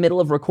 We're in the middle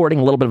of recording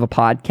a little bit of a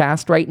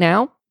podcast right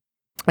now.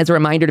 As a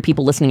reminder to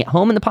people listening at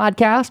home in the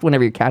podcast,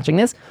 whenever you're catching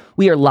this,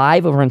 we are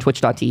live over on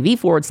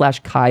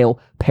twitch.tv/Kyle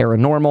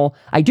Paranormal.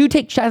 I do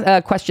take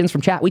questions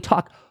from chat. We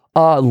talk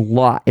a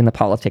lot in the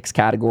politics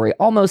category,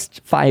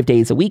 almost 5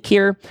 days a week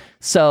here.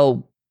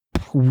 So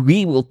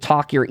we will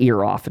talk your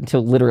ear off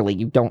until literally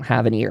you don't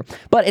have an ear.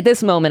 But at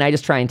this moment, I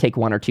just try and take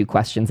one or two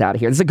questions out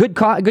of here. This is a good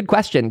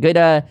question.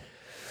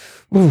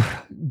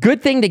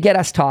 Good thing to get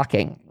us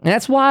talking. And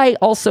that's why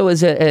also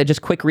as a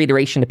just quick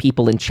reiteration to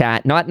people in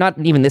chat, not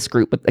even this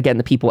group, but again,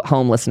 the people at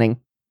home listening,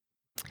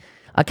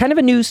 kind of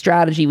a new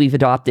strategy we've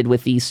adopted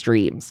with these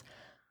streams.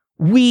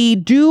 We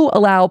do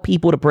allow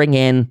people to bring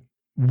in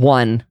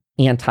one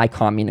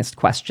anti-communist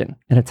question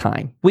at a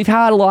time. We've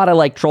had a lot of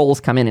like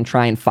trolls come in and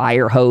try and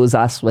fire hose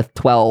us with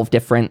 12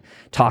 different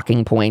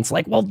talking points,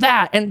 like, well,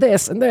 that and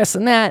this and this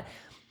and that.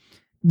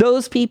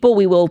 Those people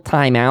we will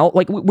time out.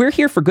 Like, we're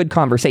here for good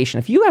conversation.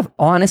 If you have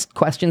honest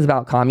questions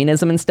about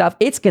communism and stuff,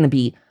 it's going to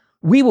be,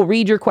 we will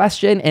read your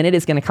question and it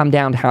is going to come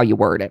down to how you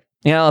word it.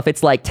 You know, if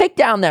it's like, take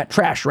down that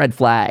trash red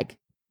flag,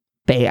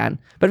 ban.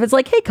 But if it's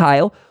like, hey,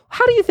 Kyle,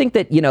 how do you think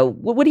that, you know,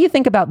 what do you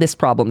think about this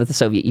problem that the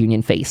Soviet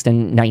Union faced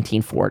in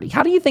 1940?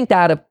 How do you think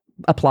that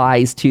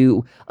applies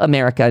to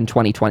America in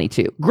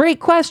 2022? Great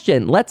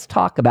question. Let's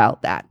talk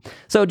about that.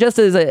 So just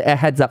as a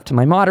heads up to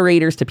my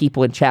moderators, to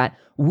people in chat,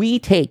 we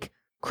take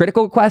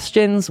critical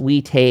questions,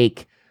 we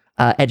take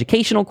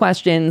educational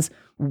questions,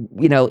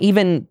 you know,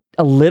 even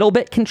a little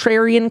bit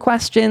contrarian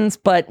questions.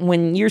 But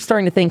when you're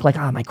starting to think like,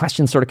 oh, my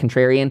question's sort of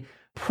contrarian,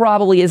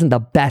 probably isn't the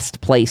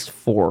best place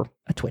for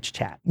a Twitch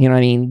chat. You know what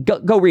I mean?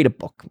 Go read a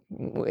book.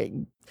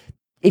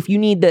 If you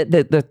need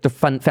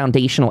the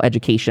foundational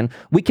education,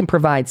 we can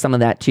provide some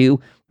of that too.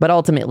 But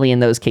ultimately, in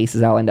those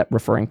cases, I'll end up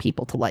referring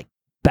people to like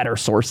better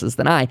sources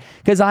than I,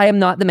 because I am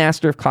not the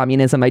master of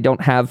communism. I don't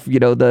have, you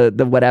know,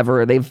 the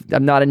whatever.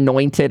 I'm not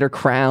anointed or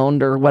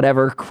crowned or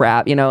whatever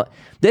crap. You know,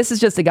 this is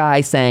just a guy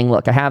saying,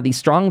 look, I have these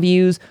strong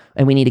views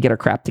and we need to get our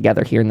crap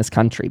together here in this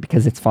country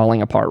because it's falling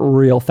apart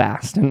real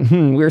fast.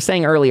 And we were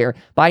saying earlier,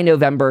 by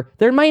November,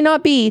 there might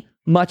not be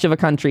much of a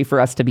country for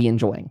us to be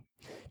enjoying.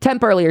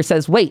 Temp earlier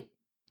says, wait,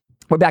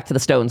 we're back to the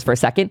Stones for a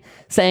second,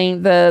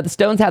 saying the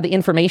Stones have the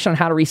information on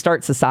how to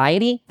restart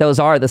society. Those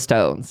are the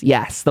Stones.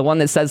 Yes. The one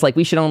that says like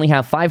we should only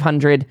have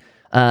 500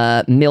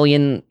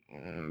 million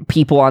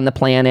people on the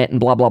planet and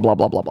blah, blah, blah,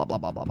 blah, blah, blah, blah,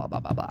 blah, blah, blah, blah,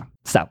 blah, blah.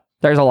 So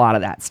there's a lot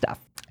of that stuff.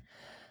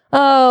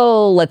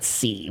 Oh, let's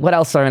see. What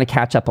else are we going to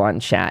catch up on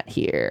chat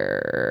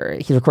here?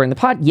 He's recording the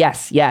pod.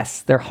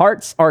 Yes. Their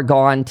hearts are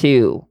gone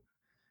too.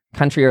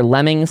 Country or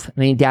lemmings. I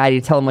mean, daddy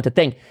to tell them what to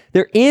think.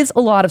 There is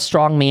a lot of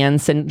strongman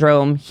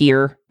syndrome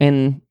here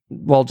in,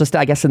 well, just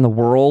I guess in the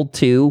world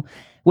too.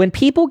 When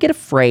people get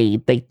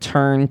afraid, they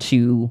turn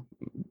to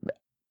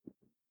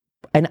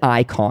an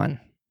icon.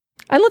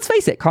 And let's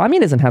face it,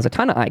 communism has a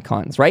ton of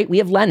icons, right? We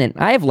have Lenin.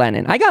 I have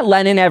Lenin. I got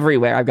Lenin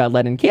everywhere. I've got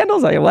Lenin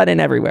candles. I have Lenin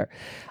everywhere.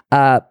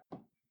 But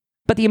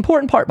the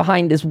important part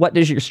behind is, what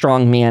does your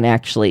strong man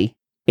actually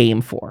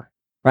aim for,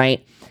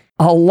 right?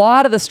 A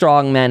lot of the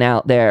strong men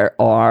out there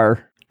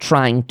are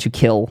trying to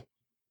kill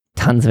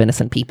tons of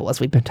innocent people, as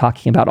we've been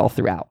talking about all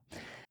throughout.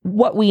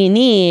 What we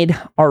need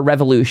are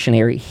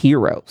revolutionary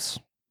heroes.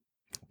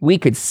 We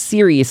could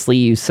seriously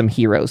use some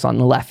heroes on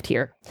the left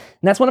here. And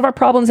that's one of our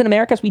problems in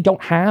America, is we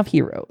don't have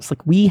heroes.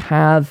 Like, we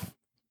have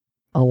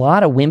a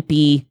lot of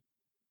wimpy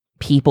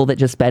people that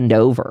just bend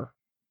over.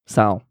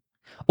 So,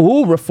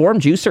 Reform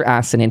Juicer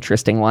asks an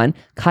interesting one.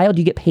 Kyle,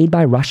 do you get paid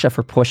by Russia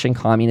for pushing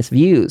communist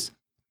views?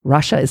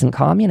 Russia isn't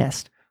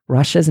communist.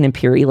 Russia is an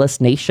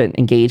imperialist nation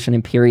engaged in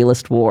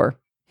imperialist war.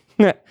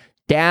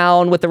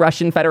 Down with the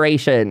Russian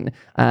Federation.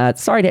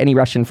 Sorry to any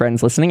Russian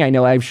friends listening. I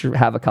know I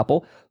have a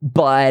couple,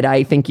 but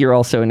I think you're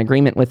also in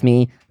agreement with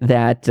me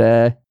that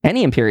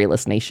any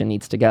imperialist nation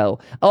needs to go.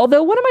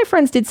 Although one of my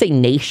friends did say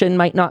nation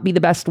might not be the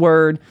best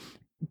word.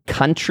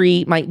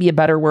 Country might be a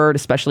better word,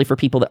 especially for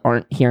people that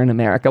aren't here in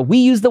America. We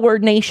use the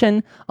word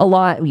nation a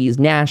lot. We use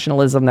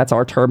nationalism. That's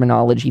our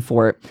terminology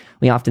for it.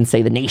 We often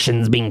say the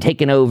nation's being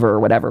taken over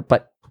or whatever,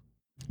 but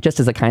just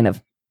as a kind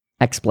of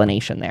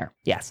explanation there.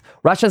 Yes,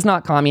 Russia's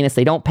not communist.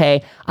 They don't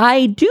pay.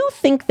 I do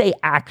think they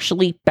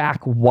actually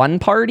back one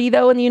party,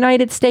 though, in the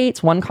United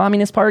States, one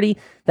communist party.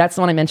 That's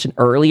the one I mentioned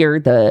earlier,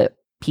 the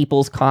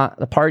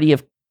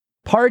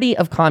Party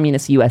of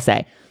Communist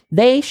USA.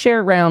 They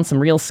share around some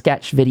real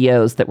sketch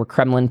videos that were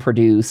Kremlin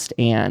produced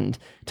and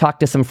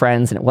talked to some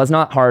friends, and it was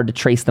not hard to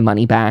trace the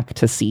money back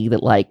to see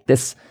that, like,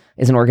 this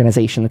is an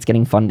organization that's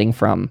getting funding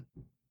from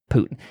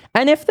Putin.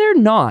 And if they're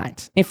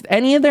not, if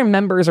any of their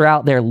members are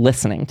out there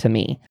listening to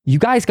me, you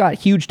guys got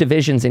huge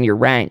divisions in your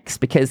ranks,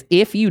 because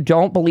if you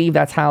don't believe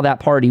that's how that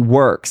party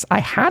works,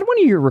 I had one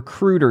of your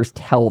recruiters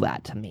tell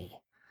that to me.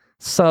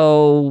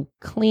 So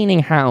cleaning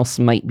house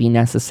might be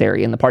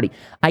necessary in the party.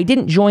 I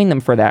didn't join them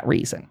for that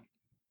reason.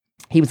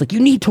 He was like, you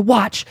need to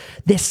watch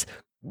this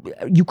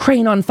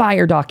Ukraine on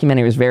Fire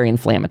documentary. It was very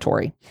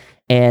inflammatory.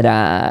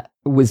 And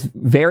was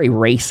very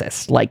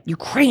racist, like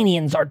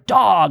Ukrainians are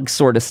dogs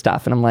sort of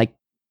stuff. And I'm like,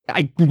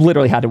 I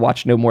literally had to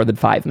watch no more than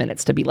 5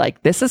 minutes to be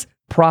like, this is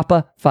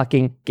proper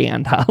fucking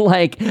ganda.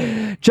 Like,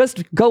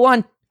 just go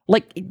on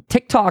like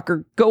TikTok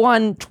or go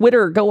on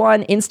Twitter, go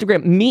on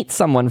Instagram, meet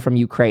someone from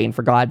Ukraine,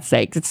 for God's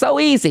sakes. It's so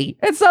easy.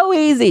 It's so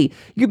easy.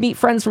 You can meet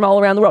friends from all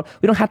around the world.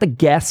 We don't have to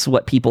guess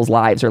what people's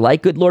lives are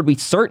like. Good Lord, we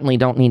certainly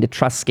don't need to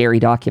trust scary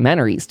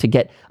documentaries to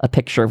get a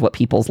picture of what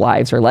people's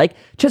lives are like.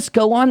 Just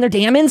go on their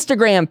damn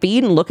Instagram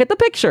feed and look at the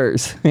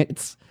pictures.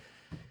 It's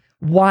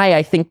why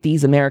I think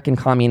these American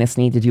communists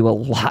need to do a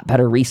lot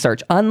better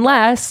research,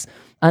 unless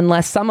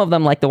some of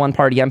them, like the one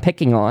party I'm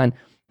picking on,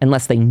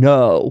 unless they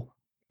know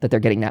that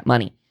they're getting that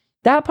money.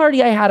 That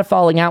party I had a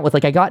falling out with,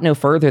 like, I got no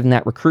further than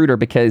that recruiter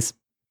because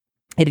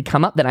it had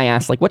come up that I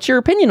asked, like, what's your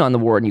opinion on the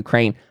war in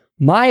Ukraine?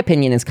 My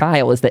opinion is,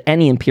 Kyle, is that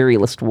any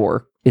imperialist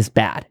war is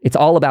bad. It's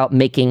all about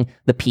making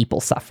the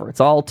people suffer. It's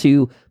all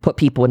to put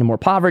people into more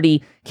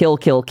poverty, kill,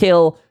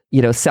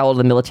 sell to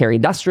the military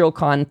industrial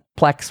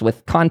complex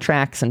with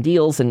contracts and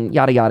deals and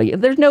yada, yada.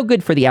 There's no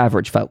good for the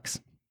average folks.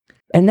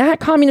 And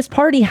that Communist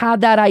Party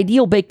had that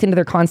ideal baked into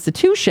their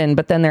constitution,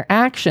 but then their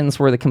actions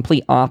were the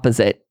complete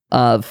opposite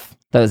of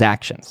those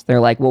actions. They're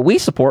like, well, we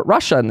support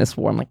Russia in this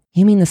war. I'm like,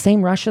 you mean the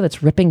same Russia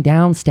that's ripping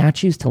down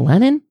statues to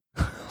Lenin?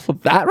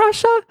 That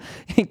Russia?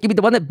 You mean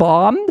the one that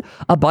bombed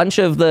a bunch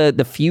of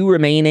the few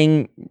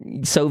remaining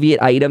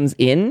Soviet items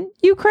in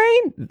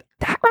Ukraine?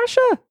 That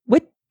Russia?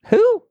 With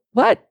who?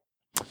 What?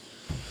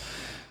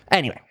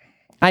 Anyway,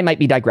 I might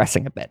be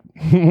digressing a bit.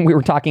 We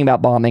were talking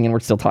about bombing and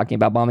we're still talking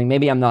about bombing.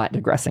 Maybe I'm not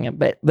digressing a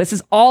bit. This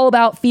is all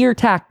about fear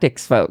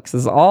tactics, folks.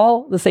 This is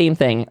all the same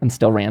thing I'm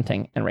still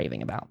ranting and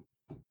raving about.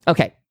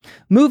 Okay,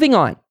 moving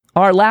on.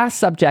 Our last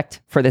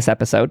subject for this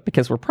episode,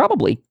 because we're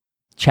probably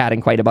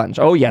chatting quite a bunch.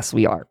 Oh, yes,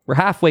 we are. We're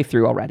halfway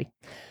through already.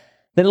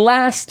 The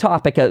last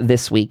topic of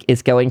this week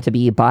is going to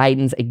be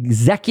Biden's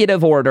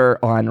executive order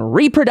on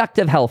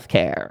reproductive health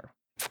care.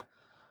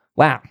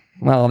 Wow.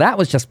 Well, that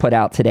was just put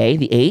out today,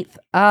 the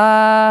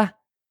 8th.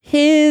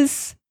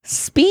 His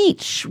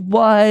speech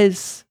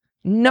was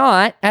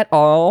not at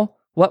all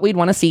what we'd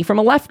want to see from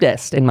a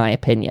leftist, in my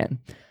opinion.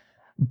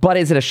 But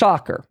is it a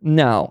shocker?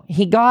 No.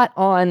 He got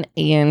on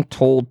and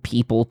told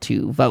people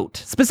to vote,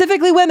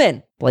 specifically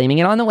women, blaming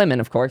it on the women,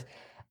 of course.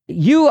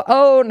 You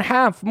own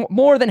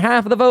more than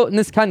half of the vote in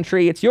this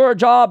country. It's your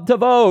job to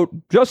vote.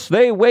 Just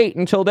they wait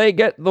until they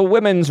get the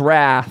women's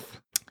wrath.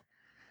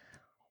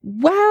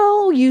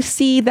 Well, you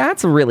see,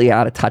 that's a really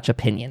out of touch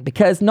opinion,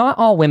 because not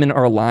all women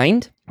are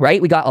aligned,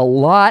 right? We got a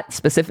lot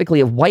specifically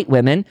of white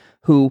women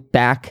who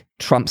back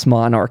Trump's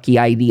monarchy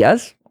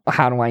ideas.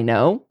 How do I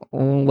know?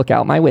 Look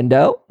out my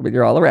window.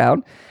 You're all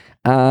around.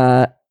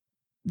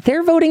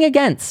 They're voting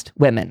against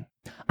women.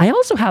 I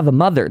also have a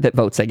mother that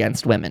votes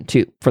against women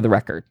too, for the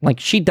record.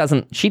 Like, she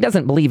doesn't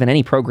believe in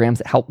any programs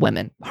that help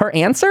women. Her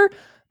answer,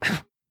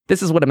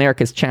 this is what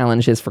America's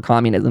challenge is for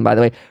communism, by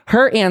the way.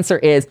 Her answer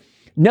is,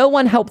 no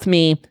one helped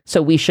me,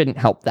 so we shouldn't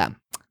help them.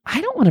 I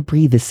don't want to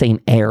breathe the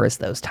same air as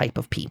those type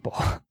of people.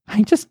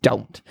 I just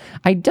don't.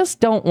 I just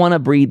don't want to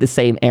breathe the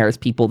same air as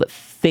people that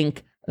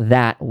think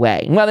that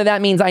way. Whether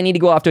that means I need to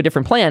go off to a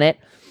different planet,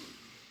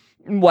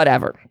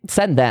 whatever.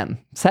 Send them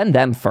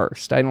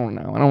first. I don't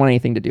know. I don't want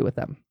anything to do with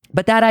them.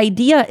 But that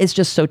idea is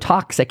just so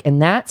toxic.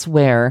 And that's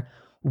where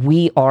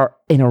we are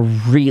in a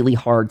really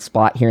hard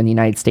spot here in the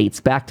United States.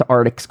 Back to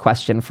Arctic's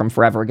question from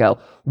forever ago.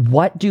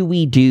 What do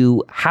we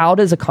do? How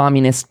does a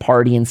communist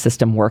party and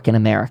system work in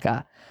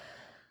America?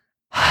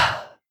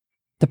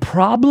 The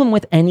problem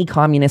with any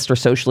communist or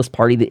socialist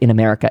party in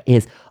America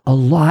is a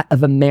lot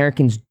of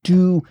Americans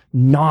do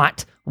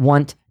not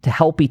want to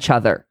help each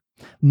other.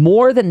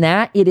 More than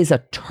that, it is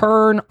a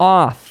turn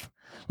off,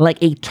 like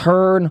a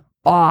turn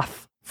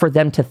off for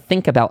them to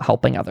think about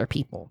helping other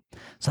people.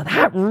 So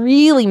that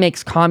really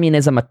makes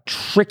communism a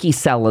tricky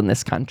sell in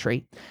this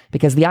country,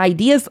 because the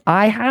ideas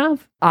I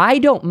have, I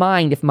don't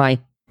mind if my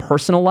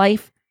personal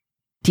life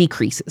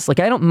decreases. Like,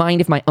 I don't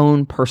mind if my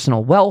own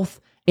personal wealth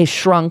is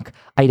shrunk.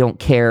 I don't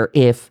care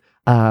if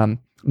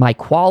my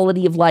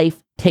quality of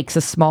life takes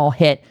a small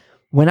hit.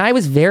 When I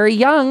was very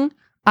young,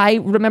 I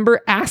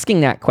remember asking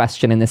that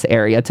question in this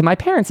area to my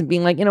parents and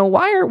being like,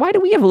 why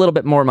do we have a little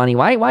bit more money?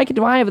 Why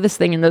do I have this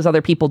thing and those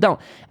other people don't?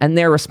 And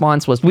their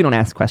response was, we don't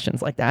ask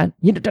questions like that.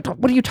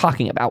 What are you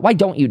talking about? Why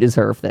don't you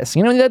deserve this?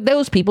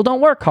 Those people don't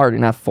work hard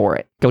enough for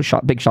it.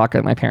 Big shocker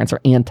that my parents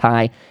are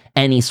anti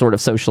any sort of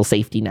social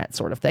safety net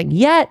sort of thing.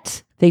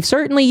 Yet, they've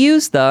certainly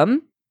used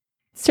them,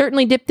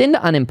 certainly dipped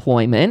into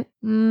unemployment.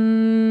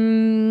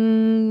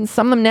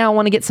 Some of them now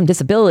want to get some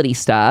disability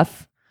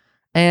stuff.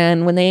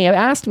 And when they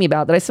asked me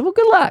about that, I said, well,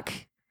 good luck.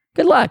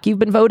 Good luck. You've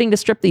been voting to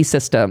strip these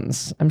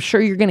systems. I'm sure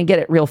you're going to get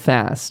it real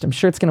fast. I'm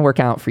sure it's going to work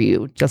out for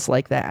you just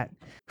like that.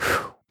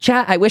 Whew.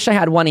 Chat, I wish I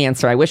had one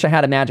answer. I wish I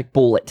had a magic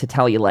bullet to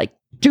tell you, like,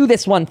 do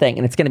this one thing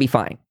and it's going to be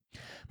fine.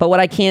 But what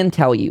I can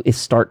tell you is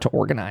start to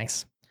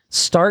organize.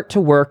 Start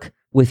to work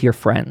with your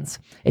friends.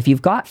 If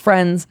you've got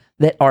friends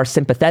that are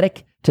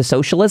sympathetic to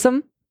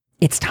socialism,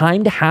 it's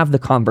time to have the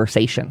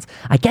conversations.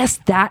 I guess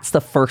that's the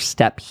first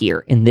step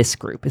here in this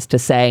group, is to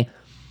say,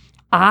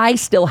 I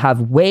still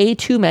have way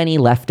too many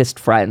leftist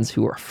friends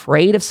who are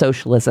afraid of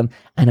socialism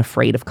and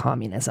afraid of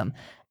communism.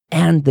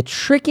 And the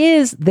trick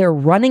is they're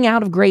running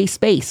out of gray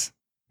space,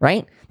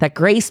 right? That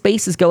gray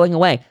space is going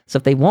away. So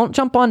if they won't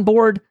jump on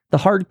board the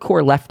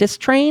hardcore leftist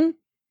train,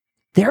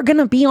 they're going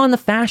to be on the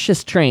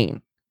fascist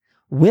train.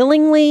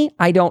 Willingly,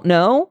 I don't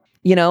know.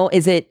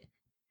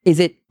 Is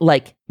it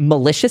like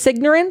malicious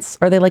ignorance?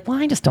 Are they like, well,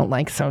 I just don't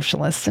like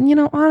socialists.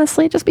 And,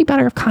 honestly, it'd just be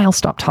better if Kyle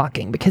stopped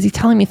talking because he's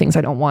telling me things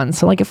I don't want.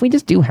 So, like, if we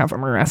just do have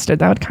him arrested,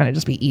 that would kind of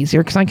just be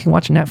easier because I can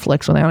watch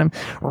Netflix without him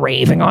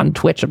raving on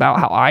Twitch about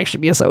how I should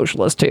be a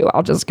socialist too.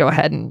 I'll just go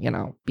ahead and,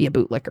 be a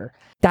bootlicker.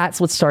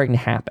 That's what's starting to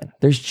happen.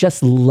 There's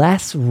just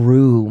less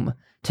room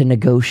to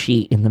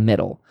negotiate in the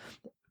middle.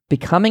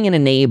 Becoming an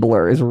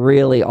enabler is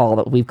really all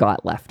that we've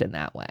got left in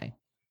that way.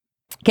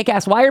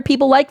 Kick-ass, why are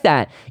people like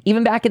that?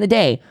 Even back in the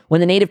day, when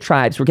the native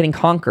tribes were getting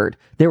conquered,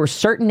 there were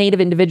certain native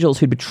individuals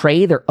who'd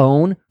betray their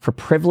own for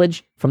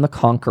privilege from the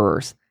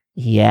conquerors.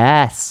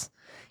 Yes.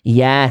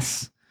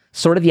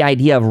 Sort of the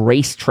idea of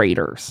race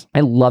traitors.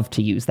 I love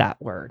to use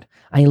that word.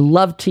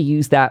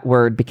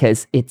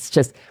 Because it's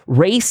just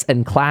race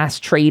and class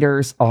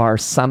traitors are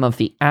some of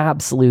the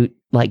absolute,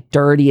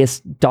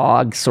 dirtiest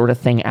dog sort of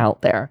thing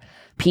out there.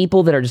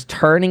 People that are just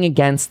turning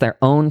against their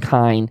own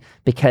kind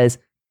because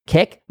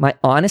my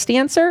honest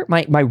answer,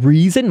 my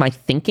reason, my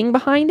thinking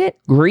behind it,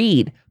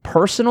 greed,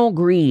 personal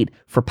greed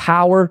for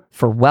power,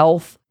 for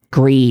wealth,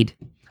 greed.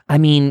 I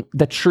mean,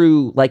 the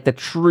true, you want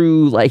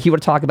to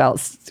talk about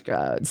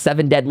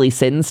 7 deadly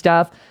sins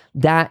stuff,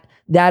 that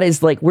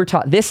is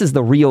this is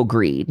the real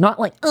greed. Not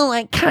like, oh,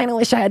 I kind of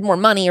wish I had more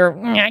money, or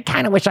I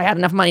kind of wish I had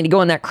enough money to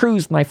go on that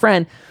cruise with my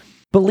friend.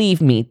 Believe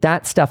me,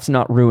 that stuff's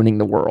not ruining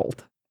the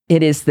world.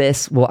 It is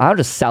this, well, I'll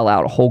just sell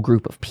out a whole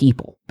group of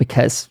people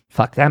because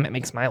fuck them, it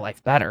makes my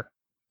life better.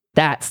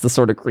 That's the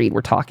sort of greed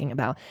we're talking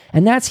about.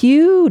 And that's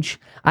huge.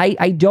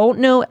 I don't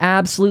know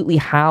absolutely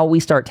how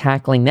we start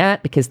tackling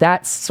that, because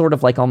that's sort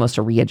of like almost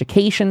a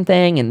re-education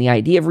thing. And the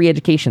idea of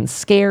re-education is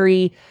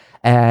scary.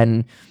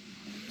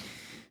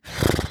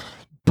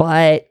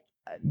 But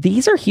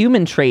these are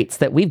human traits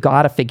that we've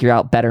got to figure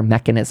out better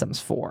mechanisms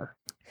for.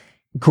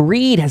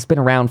 Greed has been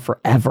around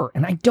forever,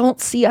 and I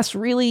don't see us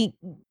really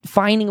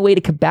finding a way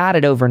to combat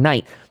it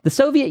overnight. The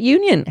Soviet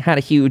Union had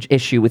a huge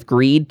issue with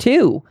greed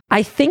too.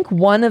 I think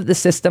one of the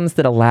systems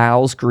that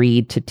allows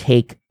greed to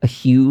take a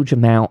huge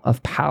amount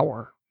of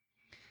power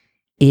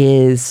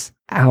is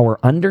our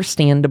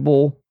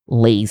understandable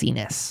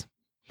laziness.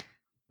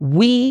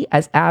 We,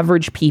 as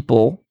average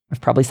people,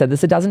 I've probably said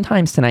this a dozen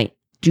times tonight,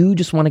 do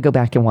just want to go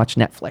back and watch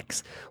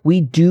Netflix.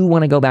 We do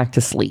want to go back to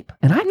sleep.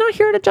 And I'm not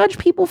here to judge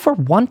people for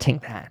wanting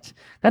that.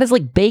 That is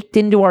baked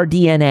into our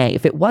DNA.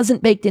 If it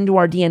wasn't baked into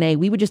our DNA,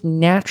 we would just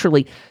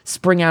naturally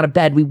spring out of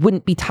bed. We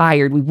wouldn't be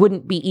tired. We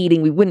wouldn't be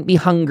eating. We wouldn't be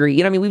hungry.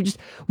 We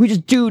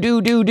just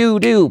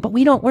do. But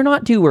we're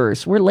not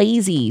doers. We're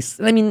lazy.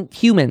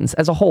 Humans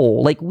as a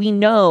whole. We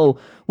know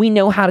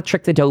how to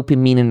trick the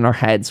dopamine in our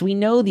heads. We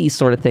know these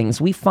sort of things.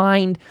 We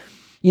find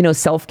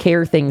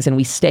self-care things and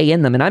we stay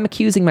in them. And I'm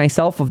accusing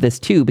myself of this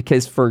too,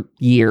 because for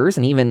years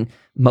and even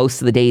most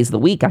of the days of the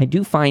week, I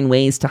do find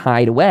ways to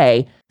hide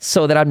away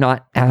so that I'm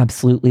not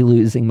absolutely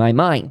losing my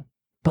mind.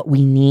 But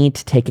we need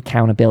to take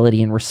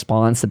accountability and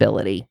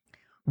responsibility.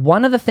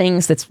 One of the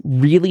things that's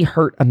really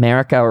hurt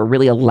America, or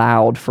really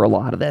allowed for a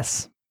lot of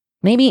this,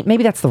 maybe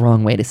that's the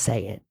wrong way to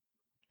say it,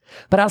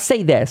 but I'll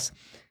say this: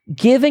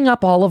 giving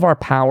up all of our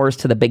powers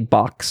to the big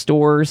box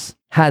stores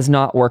has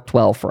not worked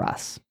well for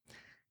us.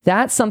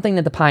 That's something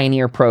that the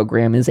Pioneer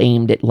program is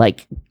aimed at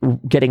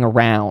getting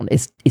around,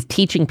 is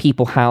teaching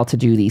people how to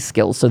do these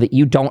skills so that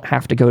you don't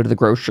have to go to the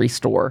grocery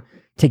store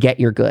to get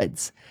your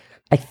goods.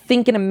 I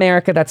think in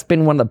America, that's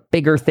been one of the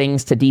bigger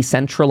things to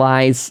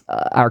decentralize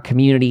our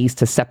communities,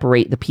 to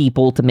separate the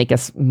people, to make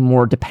us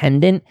more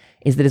dependent,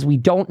 is that as we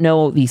don't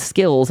know these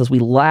skills, as we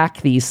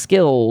lack these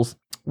skills,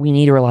 we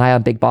need to rely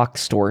on big box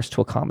stores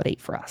to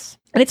accommodate for us.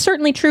 And it's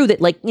certainly true that,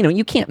 like,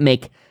 you can't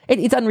make,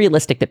 it's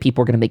unrealistic that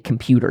people are going to make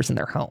computers in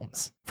their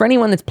homes. For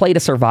anyone that's played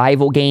a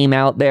survival game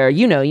out there,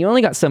 you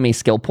only got so many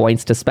skill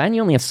points to spend.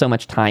 You only have so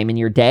much time in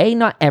your day.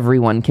 Not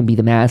everyone can be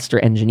the master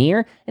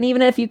engineer. And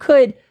even if you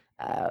could,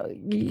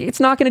 it's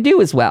not going to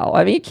do as well.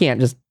 I mean, you can't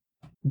just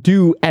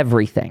do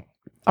everything.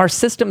 Our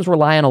systems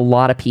rely on a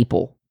lot of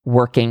people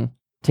working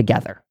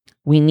together.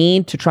 We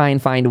need to try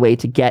and find a way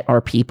to get our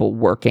people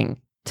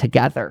working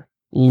together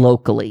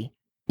locally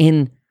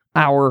in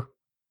our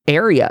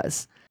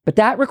areas. But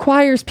that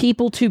requires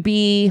people to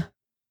be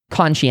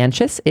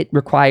conscientious. It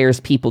requires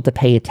people to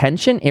pay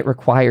attention. It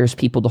requires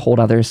people to hold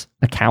others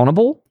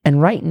accountable.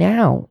 And right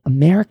now,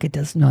 America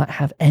does not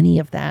have any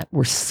of that.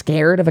 We're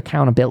scared of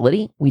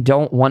accountability. We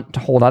don't want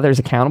to hold others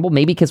accountable,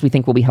 maybe because we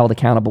think we'll be held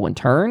accountable in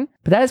turn.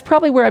 But that is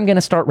probably where I'm going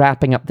to start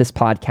wrapping up this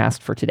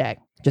podcast for today.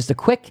 Just a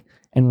quick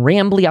and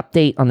rambly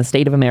update on the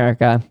state of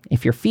America.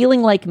 If you're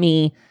feeling like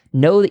me,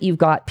 know that you've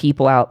got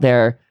people out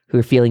there who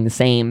are feeling the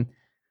same.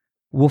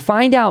 We'll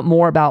find out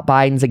more about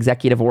Biden's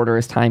executive order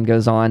as time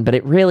goes on, but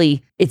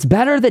it's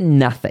better than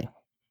nothing.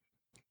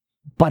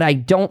 But I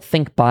don't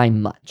think by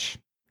much.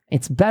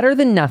 It's better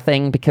than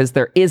nothing because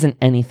there isn't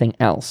anything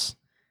else.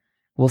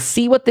 We'll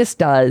see what this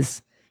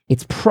does.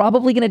 It's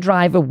probably going to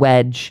drive a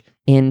wedge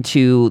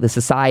into the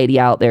society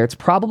out there. It's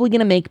probably going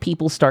to make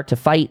people start to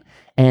fight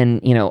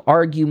and,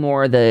 argue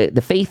more.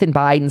 The faith in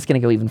Biden's going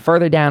to go even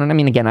further down. And I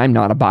mean, again, I'm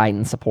not a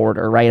Biden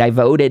supporter, right? I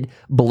voted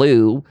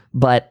blue,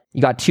 but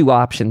you got two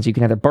options. You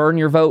can either burn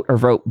your vote or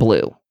vote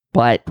blue,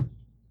 but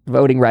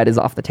voting red is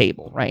off the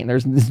table, right?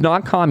 There's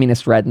not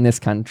communist red in this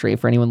country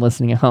for anyone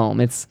listening at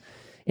home. It's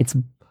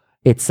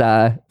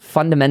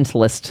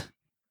fundamentalist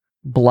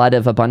blood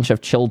of a bunch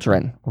of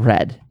children.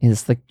 Red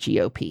is the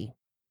GOP.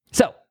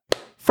 So,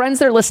 friends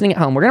that are listening at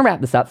home, we're going to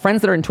wrap this up.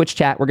 Friends that are in Twitch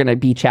chat, we're going to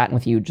be chatting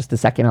with you just a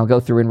second. I'll go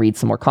through and read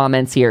some more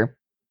comments here,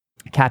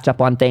 catch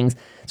up on things.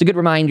 It's a good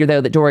reminder,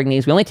 though, that during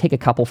these, we only take a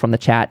couple from the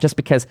chat just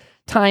because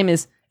time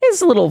is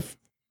a little,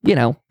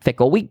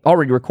 fickle. We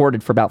already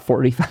recorded for about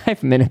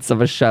 45 minutes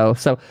of a show,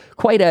 so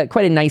quite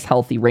a nice,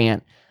 healthy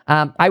rant.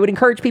 I would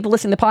encourage people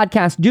listening to the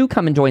podcast, do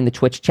come and join the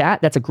Twitch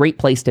chat. That's a great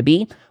place to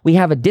be. We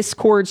have a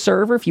Discord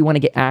server if you want to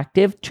get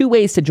active. 2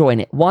 ways to join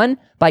it. One,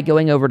 by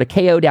going over to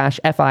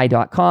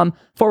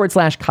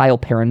ko-fi.com/Kyle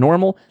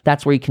Paranormal.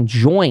 That's where you can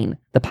join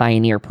the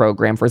Pioneer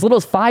program for as little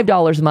as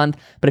 $5 a month.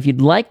 But if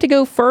you'd like to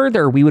go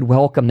further, we would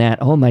welcome that.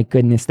 Oh my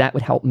goodness, that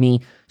would help me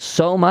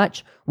so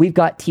much. We've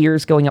got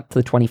tiers going up to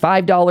the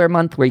 $25 a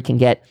month where you can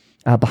get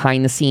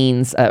behind the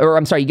scenes,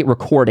 you get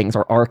recordings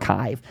or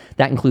archive.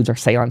 That includes our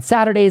Say on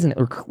Saturdays, and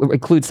it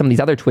includes some of these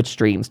other Twitch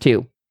streams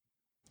too,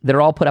 that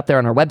are all put up there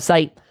on our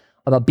website.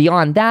 But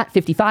beyond that,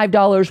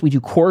 $55, we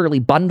do quarterly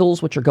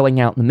bundles, which are going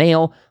out in the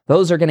mail.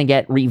 Those are going to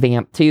get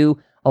revamped too.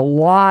 A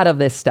lot of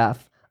this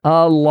stuff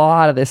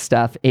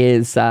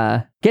is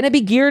going to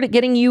be geared at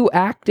getting you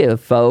active,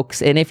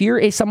 folks. And if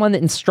you're someone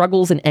that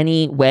struggles in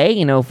any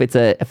way, if it's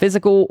a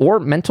physical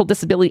or mental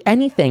disability,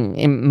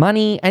 anything,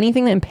 money,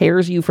 anything that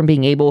impairs you from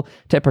being able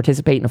to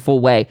participate in a full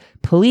way,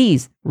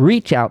 please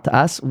reach out to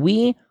us.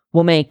 We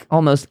will make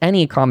almost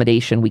any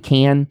accommodation we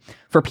can.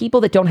 For people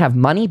that don't have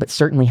money, but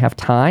certainly have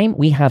time,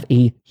 we have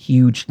a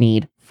huge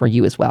need for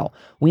you as well.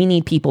 We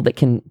need people that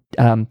can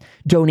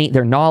donate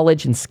their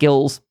knowledge and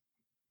skills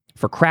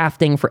for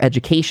crafting, for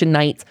education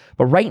nights.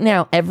 But right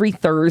now, every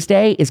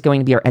Thursday is going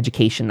to be our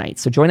education night.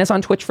 So join us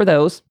on Twitch for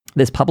those.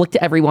 This public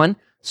to everyone.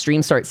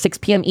 Stream starts 6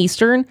 p.m.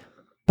 Eastern,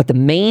 but the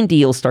main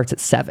deal starts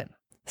at 7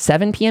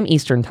 p.m.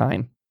 Eastern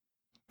time,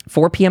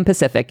 4 p.m.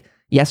 Pacific.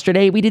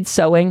 Yesterday, we did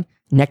sewing.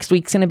 Next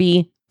week's going to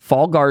be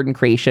fall garden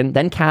creation,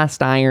 then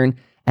cast iron,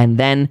 and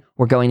then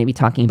we're going to be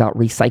talking about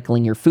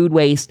recycling your food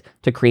waste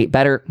to create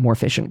better, more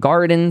efficient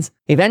gardens.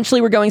 Eventually,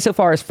 we're going so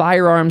far as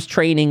firearms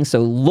training,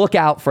 so look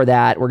out for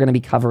that. We're going to be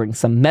covering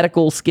some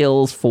medical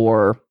skills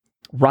for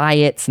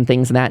riots and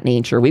things of that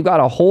nature. We've got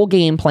a whole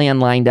game plan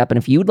lined up, and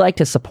if you'd like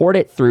to support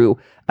it through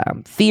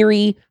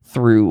theory,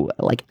 through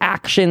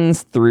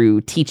actions,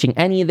 through teaching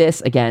any of this,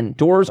 again,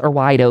 doors are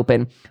wide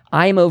open.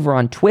 I'm over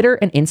on Twitter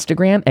and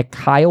Instagram at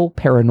Kyle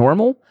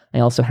Paranormal. I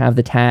also have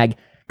the tag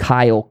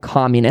Kyle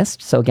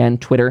Communist. So again,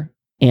 Twitter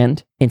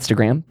and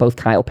Instagram, both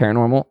Kyle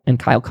Paranormal and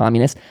Kyle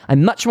Communist.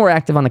 I'm much more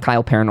active on the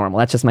Kyle Paranormal.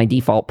 That's just my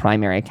default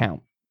primary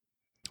account.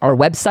 Our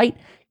website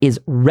is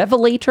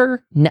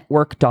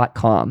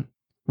revelatornetwork.com.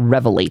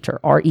 Revelator,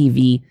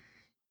 R-E-V.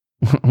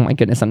 Oh my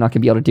goodness, I'm not going to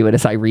be able to do it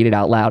as I read it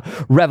out loud.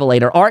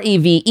 Revelator,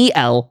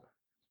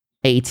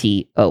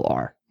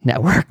 R-E-V-E-L-A-T-O-R.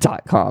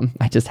 Network.com.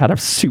 I just had a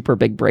super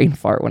big brain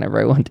fart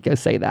whenever I wanted to go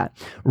say that.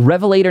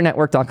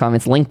 Revelatornetwork.com.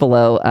 It's linked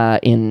below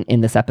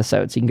in this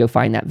episode. So you can go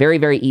find that very,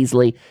 very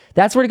easily.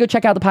 That's where to go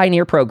check out the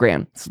Pioneer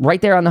program. It's right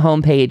there on the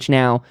homepage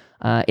now.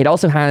 It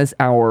also has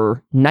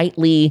our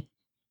nightly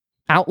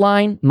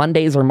outline.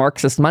 Mondays are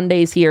Marxist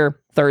Mondays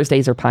here.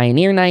 Thursdays are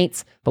Pioneer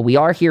Nights, but we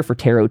are here for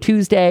Tarot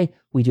Tuesday.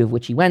 We do have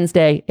Witchy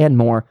Wednesday and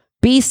more.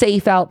 Be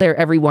safe out there,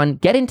 everyone.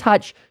 Get in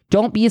touch.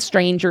 Don't be a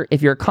stranger.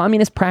 If you're a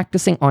communist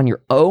practicing on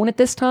your own at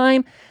this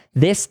time,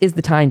 this is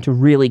the time to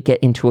really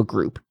get into a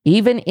group.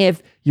 Even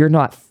if you're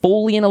not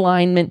fully in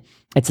alignment,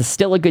 it's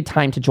still a good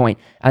time to join,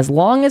 as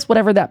long as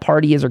whatever that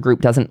party is or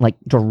group doesn't like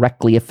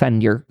directly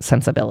offend your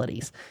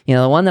sensibilities. You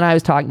know, the one that I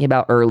was talking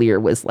about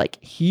earlier was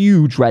like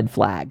huge red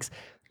flags.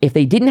 If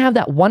they didn't have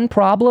that one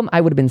problem,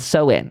 I would have been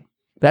so in.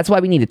 That's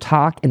why we need to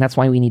talk, and that's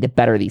why we need to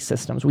better these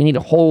systems. We need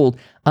to hold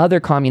other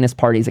communist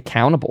parties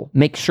accountable,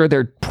 make sure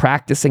they're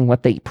practicing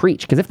what they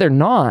preach. Because if they're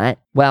not,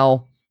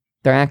 well,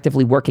 they're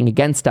actively working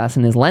against us.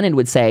 And as Lenin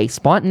would say,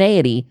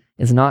 spontaneity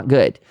is not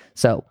good.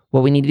 So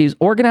what we need to do is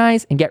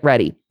organize and get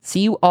ready.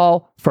 See you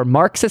all for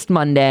Marxist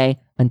Monday.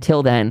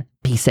 Until then,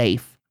 be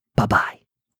safe. Bye-bye.